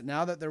realize that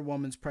now that their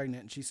woman's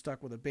pregnant and she's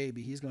stuck with a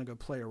baby, he's going to go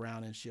play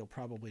around and she'll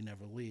probably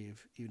never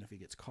leave, even if he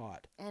gets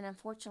caught. And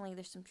unfortunately,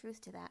 there's some truth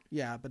to that.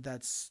 Yeah, but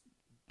that's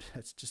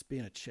just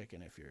being a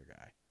chicken if you're a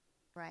guy.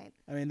 Right.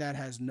 I mean, that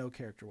has no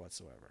character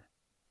whatsoever.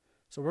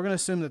 So we're going to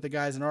assume that the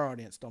guys in our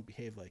audience don't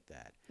behave like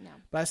that. No.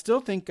 But I still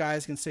think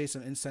guys can say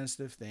some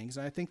insensitive things.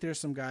 And I think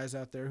there's some guys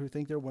out there who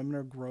think their women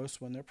are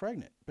gross when they're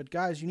pregnant. But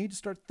guys, you need to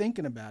start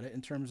thinking about it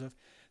in terms of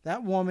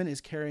that woman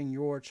is carrying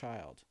your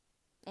child.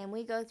 And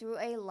we go through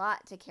a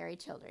lot to carry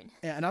children.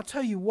 And I'll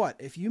tell you what,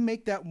 if you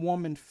make that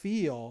woman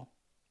feel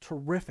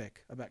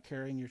terrific about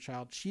carrying your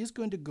child, she's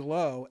going to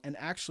glow and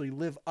actually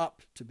live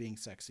up to being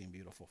sexy and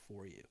beautiful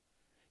for you.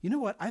 You know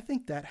what? I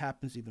think that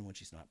happens even when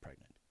she's not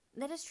pregnant.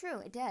 That is true.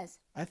 It does.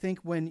 I think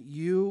when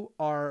you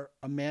are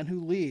a man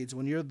who leads,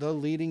 when you're the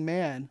leading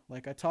man,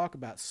 like I talk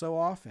about so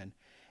often,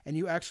 and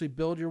you actually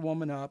build your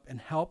woman up and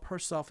help her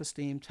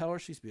self-esteem, tell her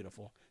she's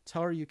beautiful,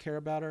 tell her you care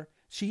about her,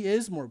 she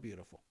is more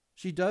beautiful.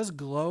 She does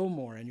glow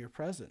more in your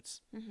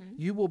presence. Mm-hmm.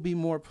 You will be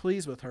more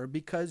pleased with her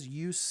because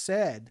you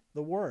said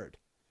the word.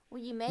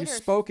 Well, you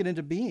spoke it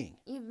into being.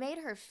 You've made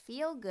her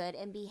feel good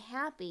and be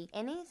happy.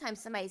 And anytime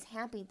somebody's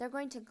happy, they're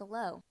going to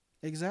glow.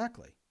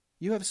 Exactly.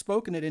 You have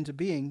spoken it into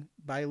being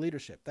by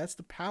leadership. That's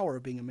the power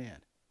of being a man.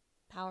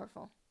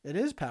 Powerful. It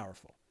is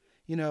powerful.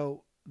 You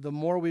know, the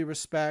more we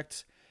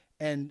respect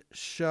and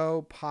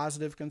show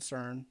positive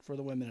concern for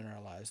the women in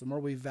our lives, the more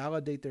we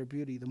validate their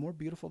beauty, the more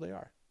beautiful they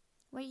are.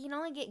 Well, you can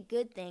only get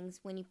good things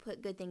when you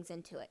put good things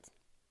into it.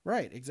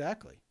 Right,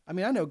 exactly. I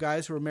mean, I know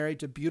guys who are married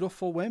to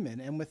beautiful women,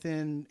 and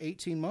within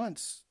 18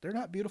 months, they're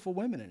not beautiful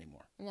women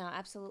anymore. No,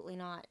 absolutely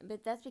not.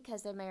 But that's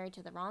because they're married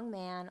to the wrong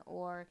man,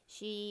 or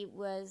she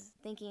was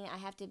thinking, I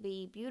have to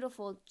be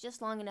beautiful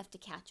just long enough to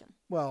catch him.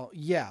 Well,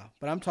 yeah,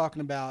 but I'm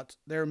talking about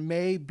there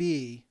may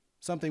be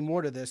something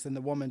more to this than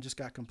the woman just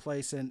got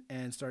complacent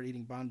and started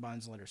eating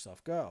bonbons and let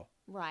herself go.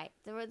 Right.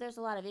 There's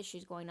a lot of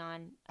issues going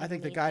on. I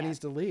think the guy needs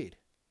to lead.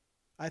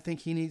 I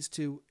think he needs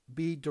to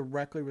be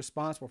directly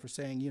responsible for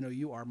saying, you know,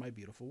 you are my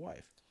beautiful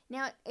wife.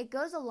 Now, it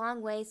goes a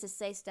long ways to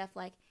say stuff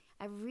like,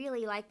 I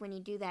really like when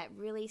you do that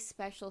really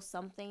special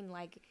something.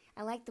 Like,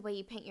 I like the way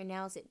you paint your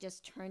nails. It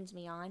just turns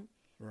me on.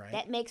 Right.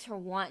 That makes her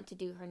want to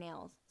do her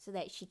nails so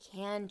that she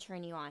can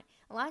turn you on.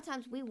 A lot of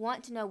times we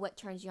want to know what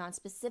turns you on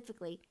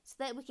specifically so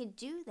that we can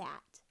do that.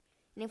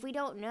 And if we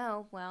don't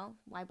know, well,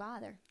 why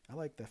bother? I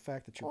like the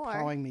fact that you're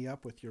pawing me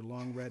up with your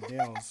long red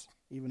nails,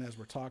 even as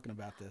we're talking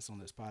about this on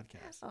this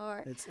podcast.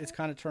 It's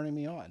kind of turning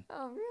me on.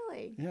 Oh,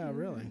 really? Yeah,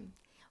 really.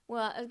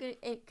 Well, I was going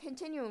to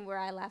continue where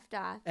I left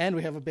off. And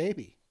we have a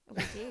baby.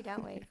 We do,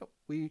 don't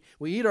we?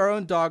 we eat our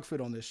own dog food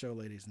on this show,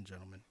 ladies and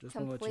gentlemen. Just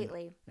completely. Want to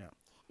let you know.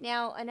 Yeah.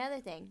 Now, another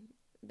thing,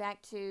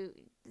 back to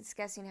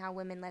discussing how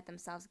women let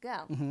themselves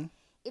go. Mm-hmm.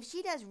 If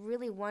she does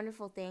really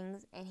wonderful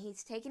things and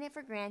he's taking it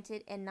for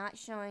granted and not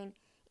showing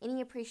any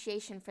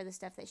appreciation for the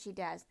stuff that she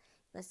does.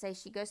 Let's say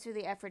she goes through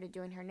the effort of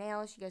doing her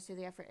nails, she goes through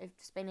the effort of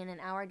spending an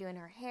hour doing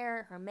her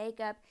hair, her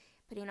makeup,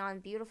 putting on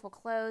beautiful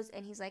clothes,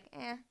 and he's like,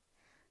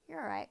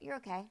 you're all right, you're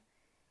okay,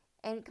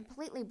 and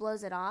completely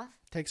blows it off.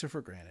 Takes her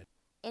for granted.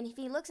 And if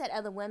he looks at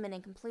other women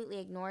and completely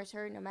ignores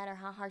her, no matter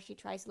how hard she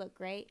tries to look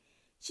great,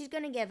 she's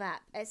going to give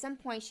up. At some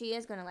point, she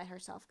is going to let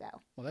herself go.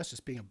 Well, that's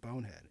just being a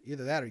bonehead.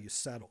 Either that or you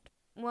settled.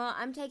 Well,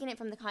 I'm taking it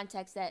from the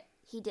context that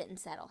he didn't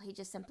settle. He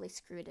just simply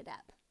screwed it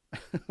up.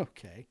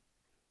 Okay.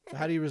 So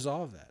how do you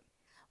resolve that?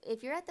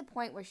 If you're at the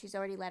point where she's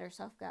already let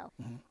herself go,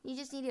 mm-hmm. you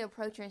just need to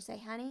approach her and say,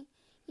 honey,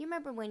 you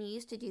remember when you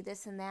used to do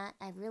this and that?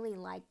 I really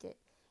liked it.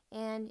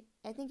 And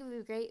I think it would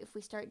be great if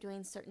we start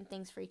doing certain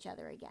things for each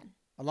other again.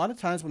 A lot of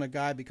times when a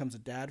guy becomes a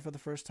dad for the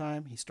first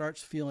time, he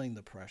starts feeling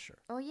the pressure.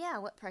 Oh, yeah.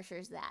 What pressure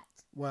is that?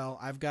 Well,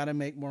 I've got to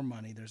make more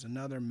money. There's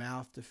another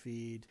mouth to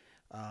feed.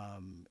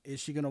 Is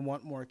she going to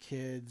want more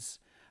kids?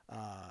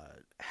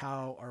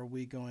 How are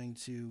we going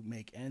to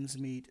make ends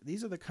meet?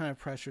 These are the kind of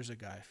pressures a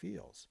guy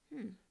feels.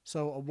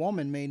 So a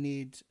woman may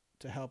need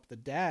to help the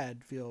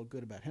dad feel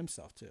good about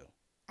himself too.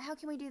 How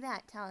can we do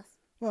that? Tell us.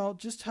 Well,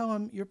 just tell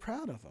him you're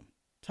proud of him.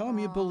 Tell him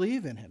you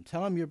believe in him.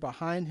 Tell him you're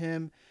behind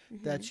him,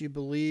 that you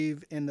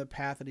believe in the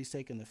path that he's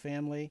taken the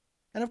family.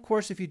 And of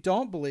course, if you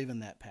don't believe in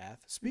that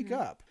path, speak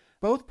up.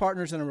 Both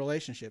partners in a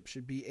relationship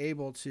should be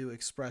able to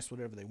express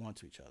whatever they want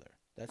to each other.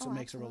 That's what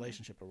makes a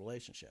relationship a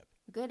relationship.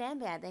 Good and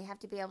bad. They have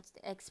to be able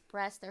to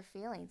express their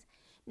feelings.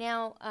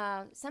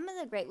 Now, some of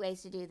the great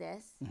ways to do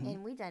this,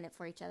 and we've done it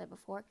for each other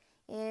before,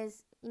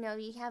 is,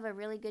 you have a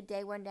really good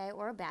day one day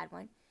or a bad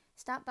one.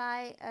 Stop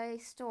by a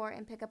store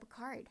and pick up a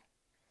card.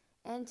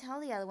 And tell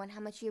the other one how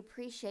much you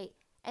appreciate.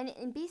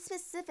 And be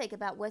specific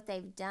about what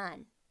they've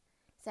done.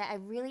 Say, I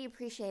really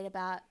appreciate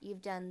about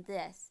you've done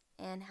this.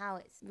 And how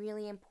it's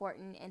really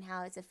important and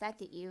how it's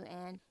affected you,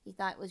 and you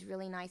thought it was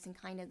really nice and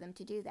kind of them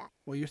to do that.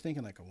 Well, you're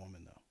thinking like a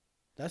woman, though.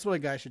 That's what a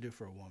guy should do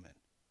for a woman.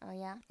 Oh,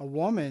 yeah? A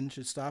woman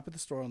should stop at the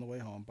store on the way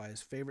home, buy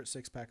his favorite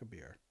 6-pack of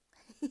beer,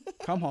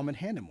 come home and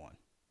hand him one,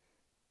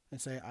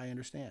 and say, I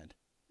understand.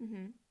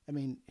 Mm-hmm. I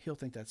mean, he'll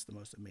think that's the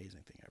most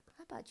amazing thing ever.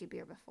 I bought you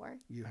beer before.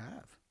 You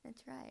have.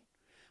 That's right.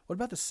 What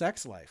about the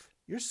sex life?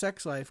 Your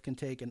sex life can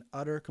take an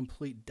utter,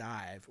 complete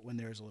dive when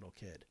there's a little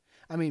kid.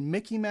 I mean,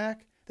 Mickey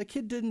Mac, the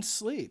kid didn't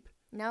sleep.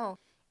 No,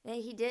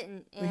 he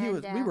didn't.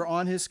 And, we were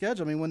on his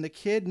schedule. I mean, when the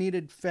kid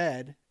needed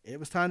fed, it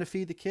was time to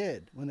feed the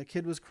kid. When the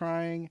kid was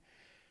crying,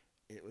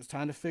 it was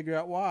time to figure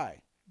out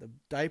why. The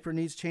diaper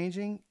needs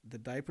changing.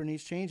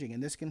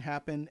 And this can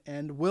happen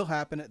and will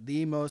happen at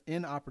the most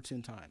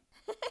inopportune time.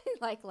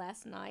 Like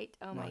last night.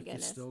 Oh, my goodness.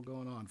 It's still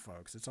going on,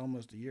 folks. It's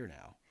almost a year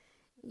now.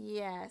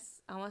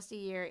 Yes, almost a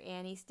year,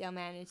 and he still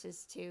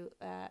manages to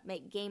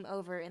make game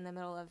over in the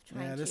middle of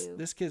trying to...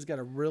 This kid's got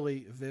a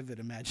really vivid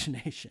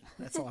imagination.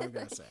 That's all I'm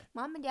going to say.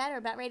 Mom and Dad are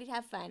about ready to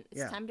have fun.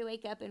 It's time to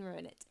wake up and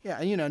ruin it.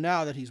 Yeah, and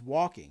now that he's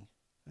walking,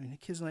 I mean, the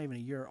kid's not even a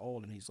year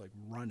old, and he's like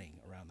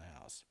running around the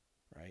house,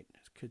 right?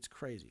 This kid's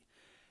crazy.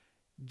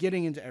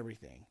 getting into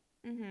everything.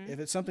 Mm-hmm. If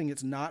it's something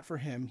that's not for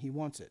him, he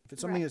wants it. If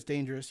it's something that's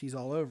dangerous, he's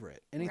all over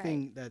it.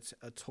 Anything that's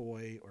a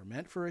toy or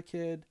meant for a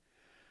kid,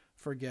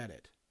 forget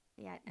it.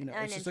 Yeah,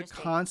 it's just a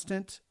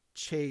constant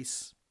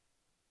chase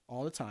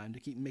all the time to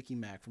keep Mickey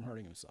Mac from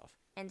hurting himself.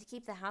 And to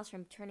keep the house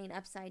from turning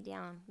upside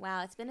down.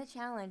 Wow, it's been a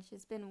challenge.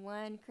 It's been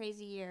one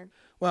crazy year.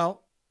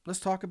 Well, let's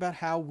talk about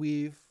how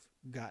we've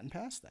gotten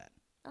past that.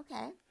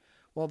 Okay.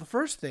 Well, the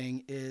first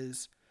thing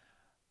is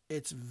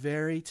it's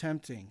very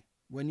tempting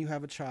when you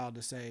have a child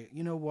to say,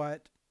 you know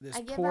what? This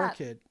poor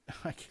kid.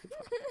 I give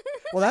up.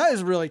 Well, that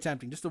is really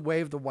tempting, just to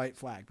wave the white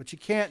flag. But you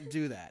can't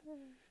do that,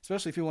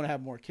 especially if you want to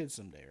have more kids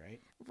someday, right?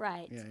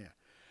 Right.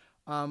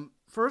 Yeah.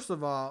 First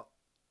of all,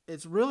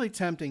 it's really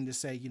tempting to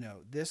say,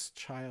 this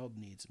child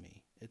needs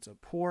me. It's a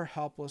poor,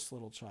 helpless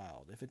little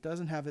child. If it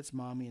doesn't have its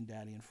mommy and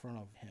daddy in front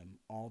of him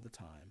all the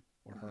time,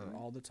 or her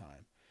all the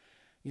time,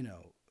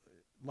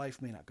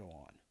 life may not go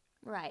on.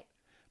 Right.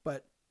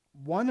 But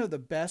one of the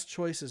best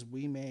choices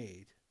we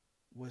made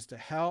was to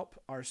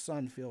help our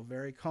son feel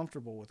very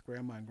comfortable with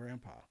grandma and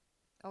grandpa.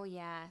 Oh,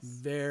 yes.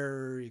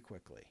 Very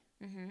quickly.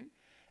 Mm-hmm.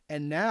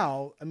 And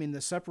now,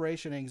 the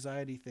separation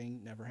anxiety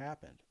thing never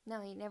happened.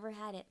 No, he never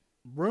had it.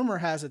 Rumor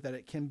has it that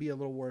it can be a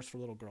little worse for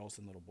little girls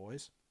than little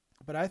boys.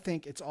 But I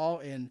think it's all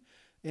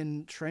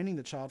in training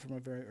the child from a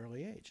very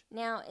early age.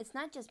 Now, it's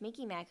not just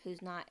Mickey Mac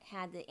who's not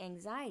had the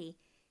anxiety.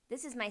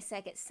 This is my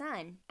second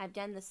son. I've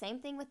done the same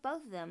thing with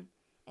both of them,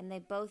 and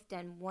they've both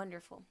done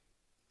wonderful.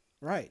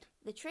 Right.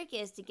 The trick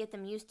is to get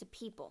them used to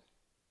people.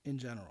 In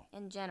general.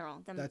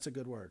 That's a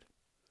good word.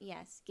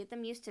 Yes. Get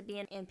them used to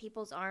being in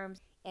people's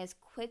arms as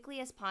quickly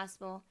as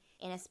possible.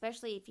 And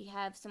especially if you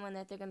have someone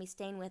that they're going to be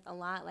staying with a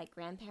lot, like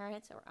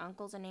grandparents or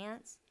uncles and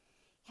aunts,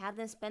 have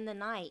them spend the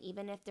night,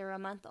 even if they're a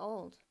month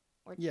old.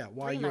 Or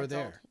while you're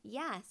there. Old.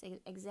 Yes,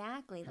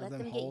 exactly. Have Let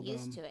them get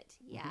used to it.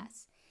 Mm-hmm.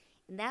 Yes.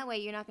 And that way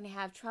you're not going to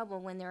have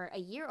trouble when they're a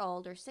year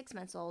old or 6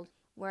 months old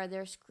where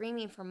they're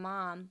screaming for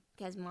mom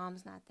because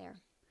mom's not there.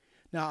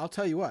 Now, I'll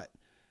tell you what,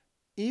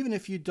 even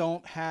if you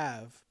don't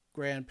have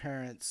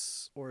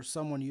grandparents or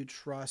someone you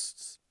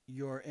trust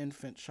your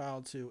infant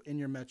child to in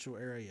your metro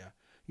area,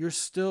 you're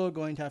still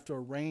going to have to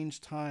arrange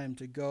time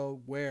to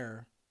go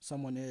where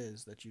someone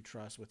is that you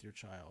trust with your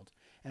child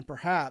and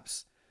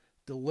perhaps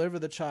deliver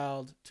the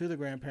child to the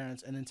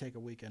grandparents and then take a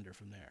weekender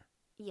from there.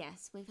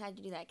 Yes, we've had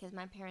to do that because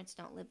my parents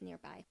don't live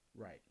nearby.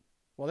 Right.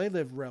 Well, they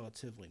live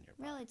relatively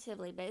nearby.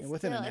 Relatively, but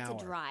it's a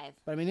drive.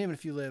 But even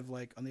if you live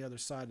on the other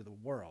side of the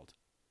world,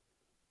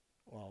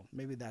 well,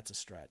 maybe that's a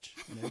stretch.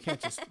 You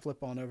can't just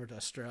flip on over to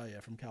Australia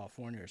from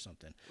California or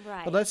something.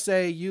 Right. But let's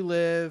say you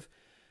live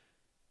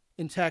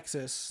in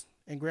Texas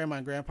and grandma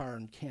and grandpa are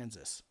in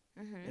Kansas.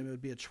 Mm-hmm. And it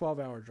would be a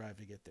 12-hour drive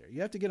to get there.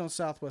 You have to get on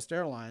Southwest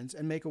Airlines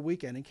and make a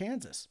weekend in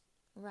Kansas.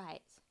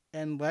 Right.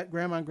 And let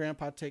grandma and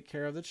grandpa take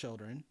care of the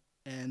children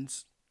and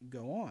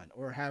go on.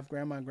 Or have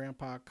grandma and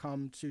grandpa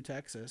come to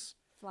Texas.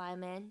 Fly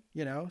them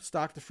in.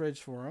 Stock the fridge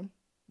for them.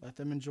 Let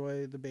them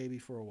enjoy the baby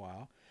for a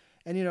while.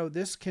 And,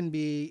 this can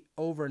be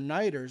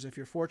overnighters if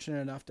you're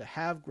fortunate enough to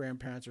have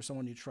grandparents or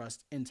someone you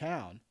trust in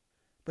town.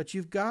 But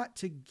you've got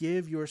to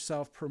give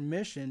yourself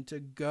permission to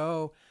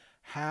go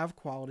have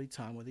quality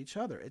time with each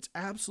other. It's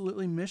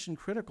absolutely mission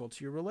critical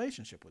to your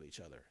relationship with each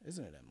other,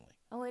 isn't it, Emily?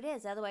 Oh, it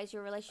is. Otherwise,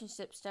 your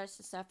relationship starts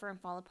to suffer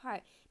and fall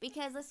apart.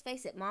 Because let's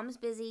face it, mom's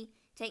busy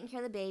taking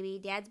care of the baby,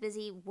 dad's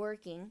busy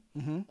working.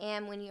 Mm-hmm.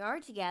 And when you are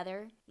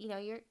together,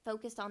 you're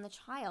focused on the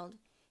child.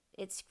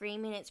 It's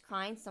screaming, it's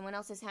crying. Someone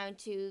else is having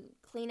to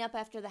clean up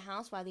after the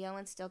house while the other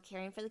one's still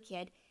caring for the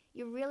kid.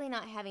 You're really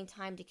not having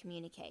time to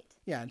communicate.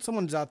 Yeah, and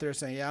someone's out there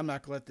saying, I'm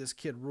not going to let this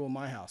kid rule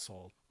my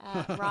household.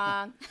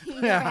 Wrong. You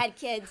never had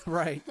kids.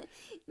 Right.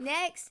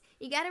 Next,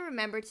 you got to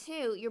remember,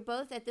 too, you're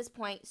both at this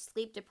point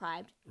sleep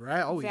deprived.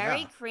 Right. Oh,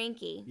 very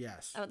cranky.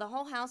 Yes. Oh, the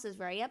whole house is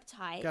very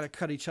uptight. Got to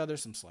cut each other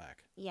some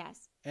slack.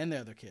 Yes. And the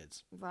other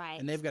kids. Right.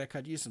 And they've got to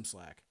cut you some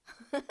slack.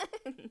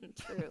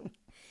 True.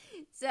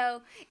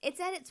 So it's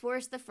at its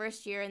worst the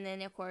first year, and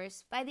then, of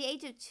course, by the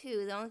age of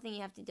 2, the only thing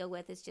you have to deal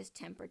with is just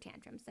temper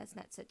tantrums. That's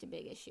not such a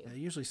big issue. They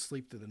usually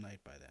sleep through the night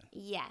by then.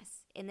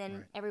 Yes, and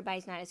then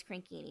everybody's not as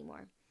cranky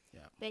anymore.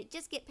 Yeah. But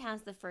just get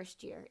past the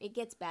first year. It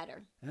gets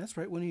better. And that's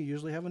right when you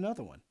usually have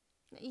another one.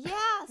 Yeah,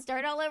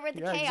 start all over at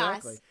the chaos.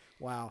 Exactly.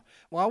 Wow.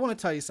 Well, I want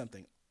to tell you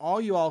something.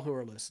 All you all who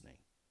are listening,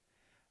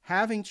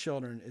 having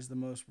children is the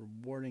most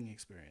rewarding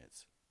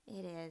experience.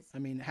 It is.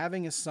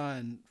 Having a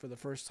son for the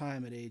first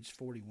time at age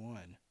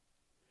 41,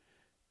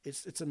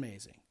 it's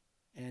amazing.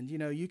 And,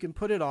 you can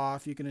put it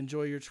off. You can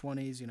enjoy your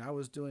 20s. I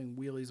was doing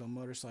wheelies on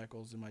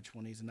motorcycles in my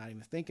 20s and not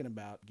even thinking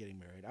about getting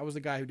married. I was the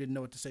guy who didn't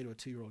know what to say to a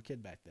 2-year-old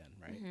kid back then,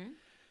 right? Mm-hmm.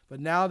 But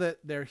now that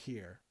they're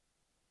here,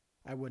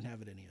 I wouldn't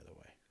have it any other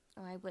way.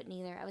 Oh, I wouldn't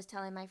either. I was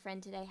telling my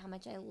friend today how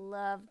much I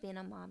love being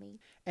a mommy.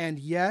 And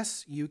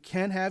yes, you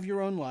can have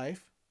your own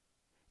life.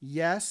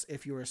 Yes,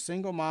 if you're a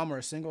single mom or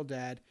a single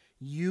dad,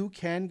 you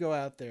can go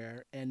out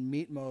there and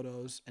meet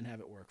motos and have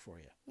it work for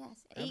you.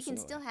 Yes. Absolutely. You can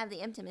still have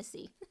the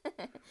intimacy.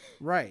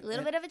 Right. A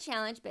little bit of a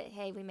challenge, but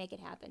hey, we make it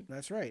happen.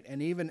 That's right.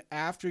 And even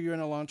after you're in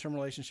a long-term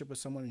relationship with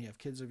someone and you have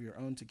kids of your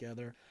own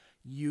together,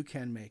 you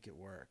can make it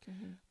work.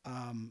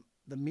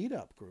 The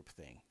meetup group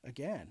thing,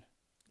 again.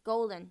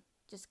 Golden.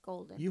 Just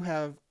golden. You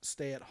have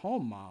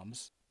stay-at-home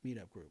moms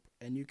meetup group,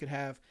 and you could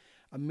have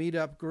a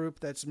meetup group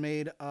that's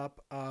made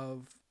up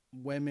of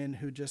women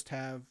who just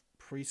have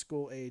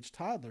preschool-age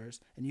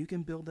toddlers, and you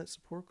can build that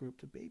support group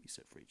to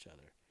babysit for each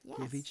other. Yes.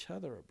 Give each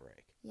other a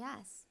break.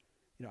 Yes.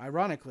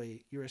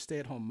 Ironically, you're a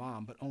stay-at-home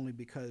mom, but only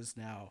because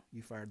now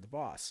you fired the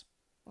boss.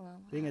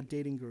 Well, Being a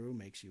dating guru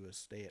makes you a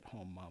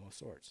stay-at-home mom of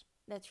sorts.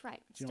 That's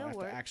right. So you don't have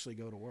to actually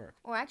go to work.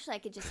 Or actually, I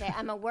could just say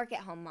I'm a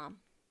work-at-home mom.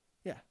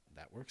 Yeah,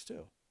 that works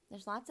too.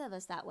 There's lots of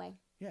us that way.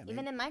 Yeah.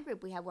 Even in my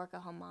group, we have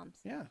work-at-home moms.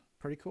 Yeah,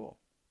 pretty cool.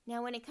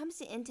 Now, when it comes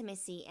to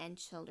intimacy and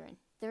children,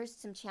 there's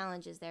some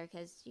challenges there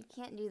because you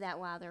can't do that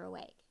while they're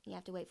awake. You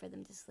have to wait for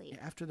them to sleep.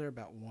 Yeah, after they're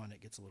about 1,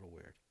 it gets a little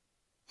weird.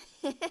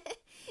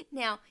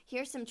 Now,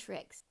 here's some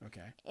tricks.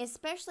 Okay.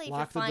 Especially if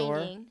Lock you're the door.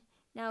 finding...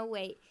 No,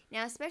 wait.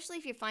 Now, especially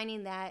if you're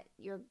finding that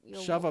you're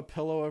Shove a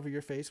pillow over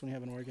your face when you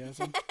have an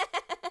orgasm.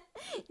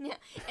 No,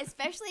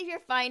 especially if you're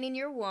finding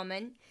your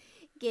woman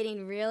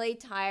getting really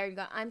tired,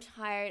 going, I'm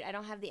tired, I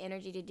don't have the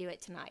energy to do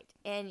it tonight.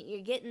 And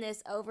you're getting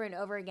this over and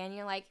over again.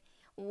 You're like,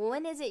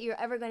 when is it you're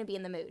ever going to be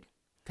in the mood?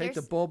 Take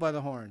the bull by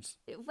the horns.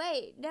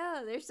 Wait,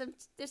 no, there's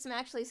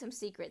some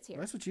secrets here.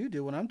 That's what you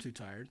do when I'm too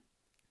tired.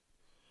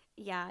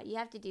 Yeah, you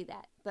have to do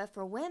that. But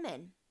for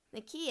women, the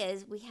key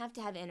is we have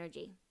to have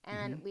energy.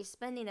 And we're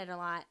spending it a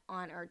lot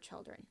on our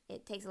children.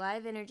 It takes a lot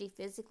of energy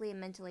physically and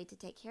mentally to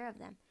take care of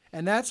them.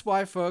 And that's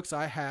why, folks,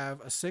 I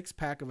have a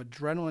 6-pack of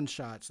adrenaline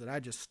shots that I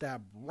just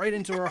stab right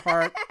into her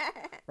heart,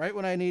 right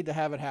when I need to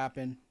have it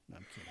happen. No,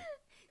 I'm kidding.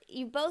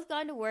 You've both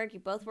gone to work. You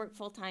both work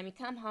full-time. You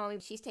come home.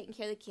 She's taking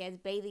care of the kids,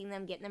 bathing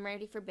them, getting them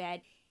ready for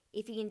bed.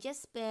 If you can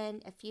just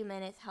spend a few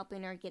minutes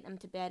helping her get them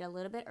to bed a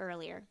little bit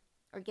earlier,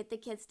 or get the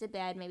kids to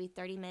bed maybe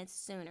 30 minutes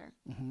sooner,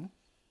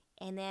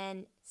 and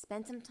then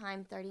spend some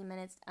time, 30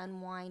 minutes,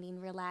 unwinding,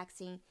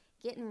 relaxing,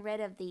 getting rid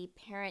of the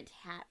parent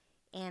hat,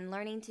 and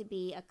learning to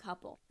be a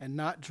couple. And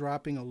not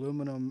dropping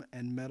aluminum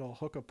and metal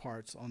hookah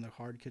parts on the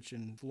hard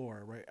kitchen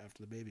floor right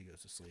after the baby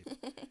goes to sleep.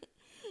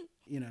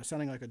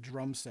 Sounding like a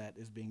drum set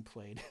is being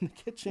played in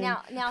the kitchen.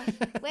 Now,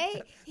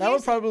 wait. That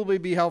would probably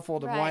be helpful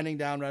to winding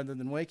down rather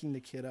than waking the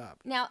kid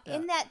up. Now,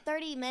 in that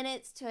 30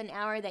 minutes to an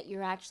hour that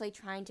you're actually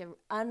trying to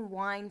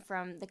unwind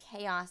from the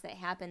chaos that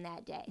happened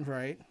that day.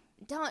 Right.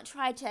 Don't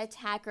try to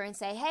attack her and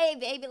say, hey,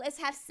 baby, let's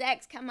have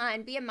sex. Come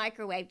on, be a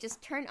microwave.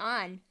 Just turn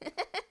on.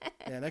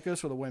 Yeah, that goes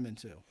for the women,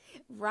 too.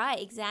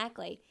 Right,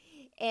 exactly.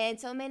 And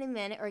so many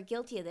men are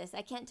guilty of this.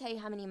 I can't tell you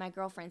how many of my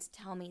girlfriends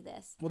tell me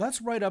this. Well,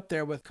 that's right up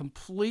there with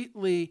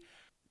completely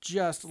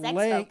just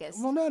sex-focused.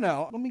 Well,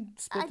 no. Let me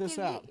spit this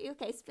out.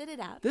 Okay, spit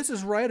it out. This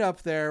is right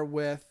up there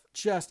with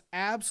just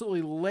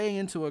absolutely laying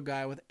into a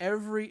guy with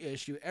every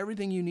issue,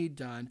 everything you need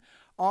done,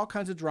 all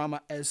kinds of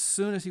drama as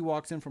soon as he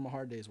walks in from a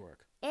hard day's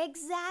work.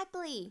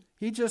 Exactly.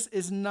 He just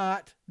is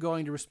not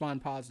going to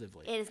respond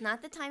positively. It is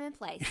not the time and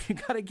place. You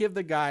got to give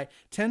the guy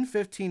 10,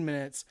 15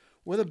 minutes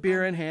with a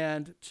beer in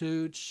hand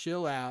to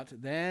chill out.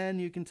 Then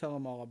you can tell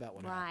him all about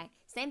what happened. Right.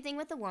 Same thing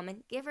with the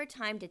woman. Give her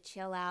time to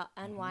chill out,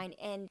 unwind,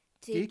 and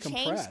to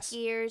change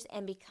gears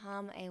and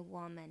become a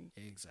woman.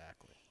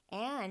 Exactly.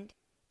 And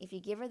if you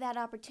give her that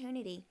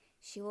opportunity,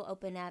 she will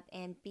open up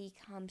and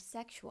become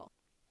sexual.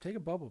 Take a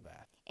bubble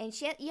bath. And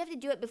you have to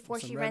do it before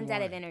she runs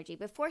out of energy,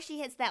 before she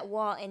hits that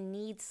wall and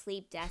needs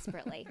sleep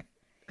desperately.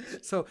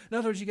 So, in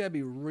other words, you got to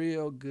be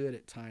real good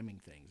at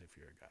timing things if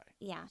you're a guy.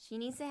 Yeah, she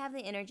needs to have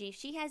the energy. If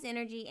she has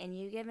energy and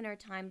you've given her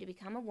time to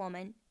become a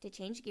woman, to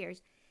change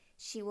gears,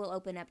 she will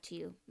open up to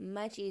you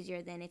much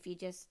easier than if you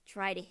just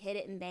try to hit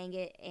it and bang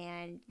it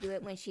and do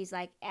it when she's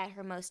like at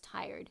her most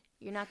tired.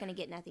 You're not going to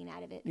get nothing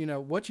out of it.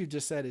 What you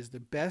just said is the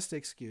best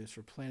excuse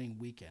for planning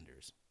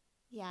weekenders.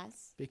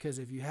 Yes. Because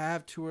if you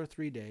have 2 or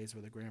 3 days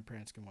where the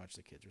grandparents can watch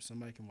the kids or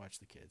somebody can watch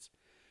the kids,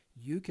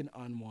 you can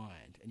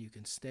unwind and you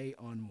can stay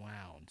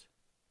unwound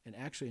and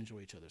actually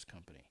enjoy each other's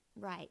company.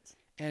 Right.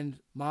 And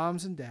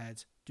moms and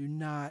dads, do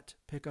not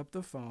pick up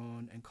the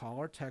phone and call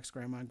or text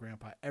grandma and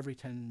grandpa every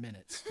 10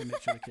 minutes to make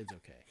sure the kid's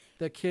okay.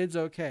 The kid's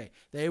okay.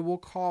 They will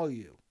call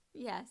you.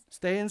 Yes.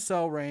 Stay in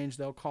cell range.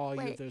 They'll call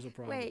you if there's a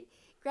problem. Wait.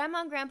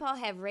 Grandma and grandpa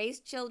have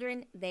raised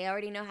children. They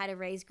already know how to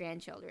raise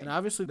grandchildren. And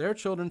obviously their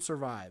children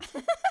survived.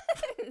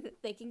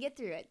 They can get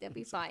through it. They'll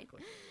be fine.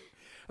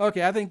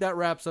 Okay, I think that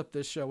wraps up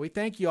this show. We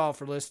thank you all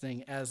for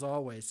listening, as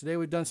always. Today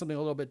we've done something a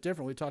little bit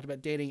different. We talked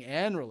about dating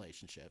and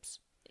relationships.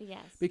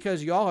 Yes.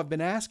 Because y'all have been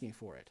asking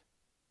for it.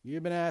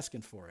 You've been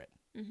asking for it.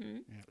 Mm-hmm.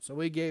 Yeah, so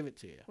we gave it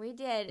to you. We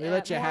did. We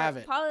let you have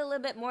it. Probably a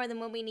little bit more than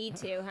what we need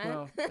to,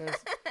 huh? Well,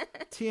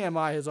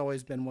 TMI has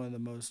always been one of the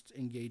most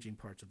engaging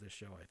parts of this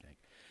show, I think.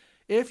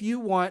 If you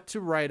want to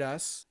write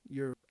us,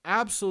 you're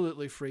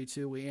absolutely free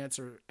to. We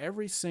answer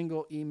every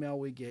single email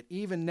we get.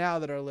 Even now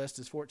that our list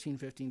is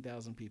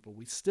 15,000 people,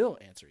 we still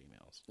answer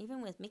emails.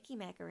 Even with Mickey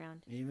Mac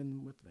around.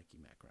 Even with Mickey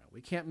Mac around.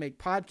 We can't make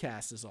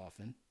podcasts as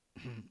often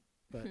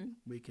but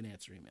we can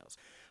answer emails.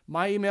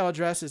 My email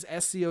address is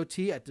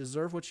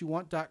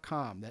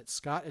scot@deservewhatyouwant.com. That's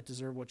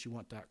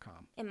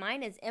scott@deservewhatyouwant.com. And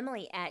mine is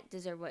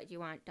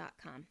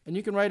emily@deservewhatyouwant.com. And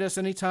you can write us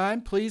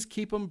anytime. Please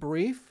keep them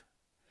brief.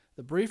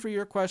 The briefer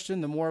your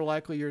question, the more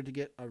likely you're to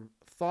get a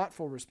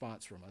thoughtful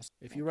response from us.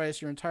 If you write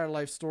us your entire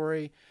life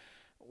story,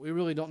 we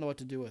really don't know what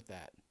to do with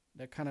that.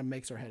 That kind of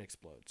makes our head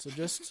explode. So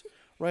just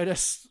write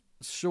us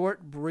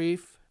short,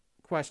 brief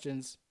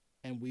questions,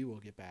 and we will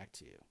get back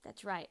to you.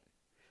 That's right.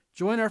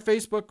 Join our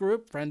Facebook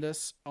group. Friend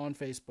us on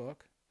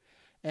Facebook.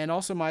 And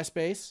also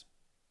MySpace.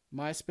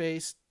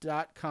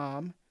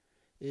 MySpace.com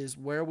is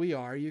where we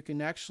are. You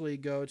can actually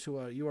go to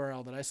a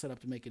URL that I set up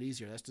to make it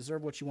easier. That's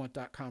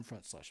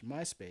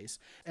deservewhatyouwant.com/MySpace.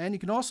 And you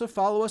can also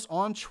follow us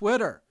on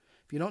Twitter.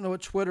 If you don't know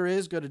what Twitter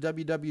is, go to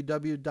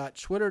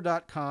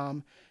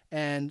www.twitter.com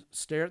and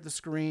stare at the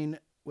screen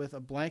with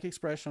a blank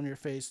expression on your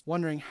face,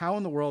 wondering how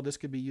in the world this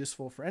could be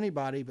useful for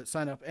anybody, but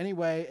sign up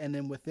anyway, and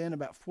then within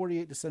about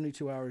 48 to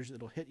 72 hours,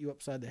 it'll hit you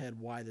upside the head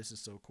why this is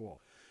so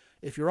cool.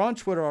 If you're on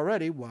Twitter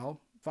already, well,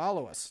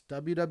 follow us.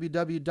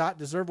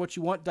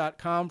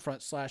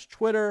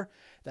 www.deservewhatyouwant.com/Twitter.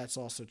 That's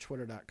also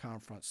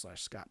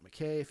twitter.com/Scott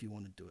McKay if you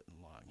want to do it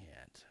in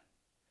longhand.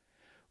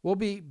 We'll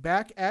be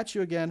back at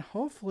you again,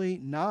 hopefully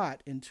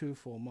not in 2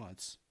 full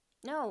months.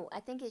 No, I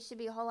think it should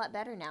be a whole lot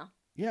better now.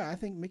 Yeah, I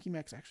think Mickey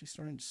Mac's actually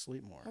starting to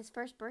sleep more. His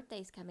first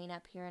birthday's coming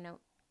up here in a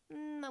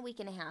week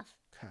and a half.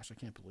 Gosh, I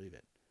can't believe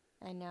it.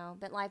 I know,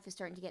 but life is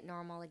starting to get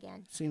normal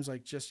again. Seems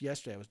like just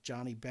yesterday I was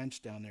Johnny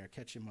Bench down there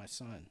catching my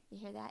son. You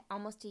hear that?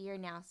 Almost a year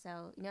now,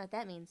 so you know what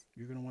that means.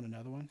 You're going to want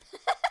another one?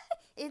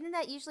 Isn't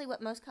that usually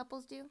what most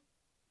couples do?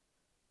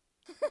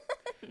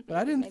 But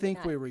I didn't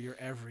think we were your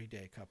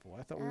everyday couple.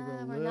 I thought we were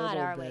a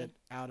little bit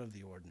out of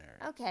the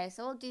ordinary. Okay,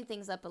 so we'll do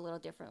things up a little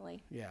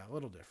differently. Yeah, a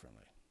little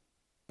differently.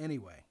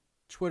 Anyway,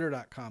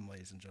 twitter.com,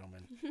 ladies and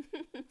gentlemen.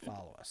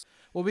 Follow us.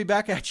 We'll be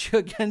back at you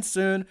again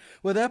soon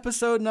with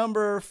episode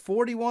number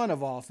 41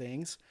 of all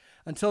things.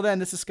 Until then,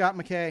 this is Scott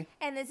McKay.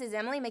 And this is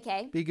Emily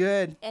McKay. Be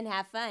good. And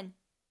have fun.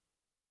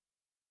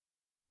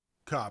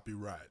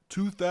 Copyright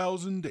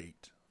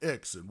 2008.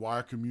 X and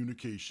Y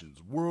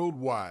Communications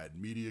Worldwide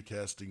Media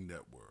Casting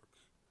Network.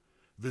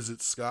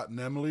 Visit Scott and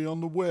Emily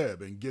on the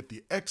web and get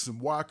the X and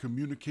Y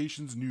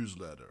Communications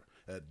newsletter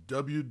at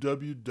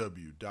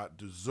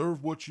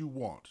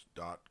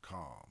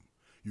www.deservewhatyouwant.com.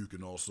 You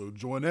can also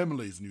join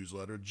Emily's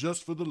newsletter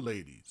just for the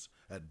ladies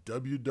at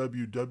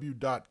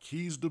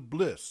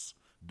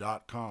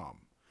www.keystobliss.com.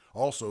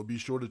 Also, be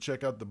sure to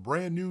check out the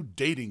brand new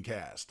Dating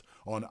Cast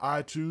on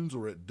iTunes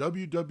or at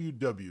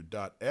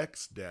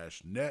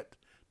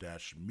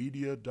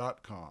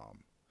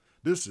www.x-net-media.com.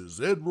 This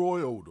is Ed Roy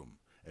Odom,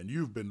 and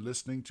you've been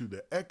listening to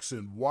the X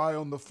and Y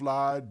on the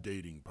Fly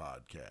Dating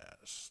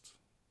Podcast.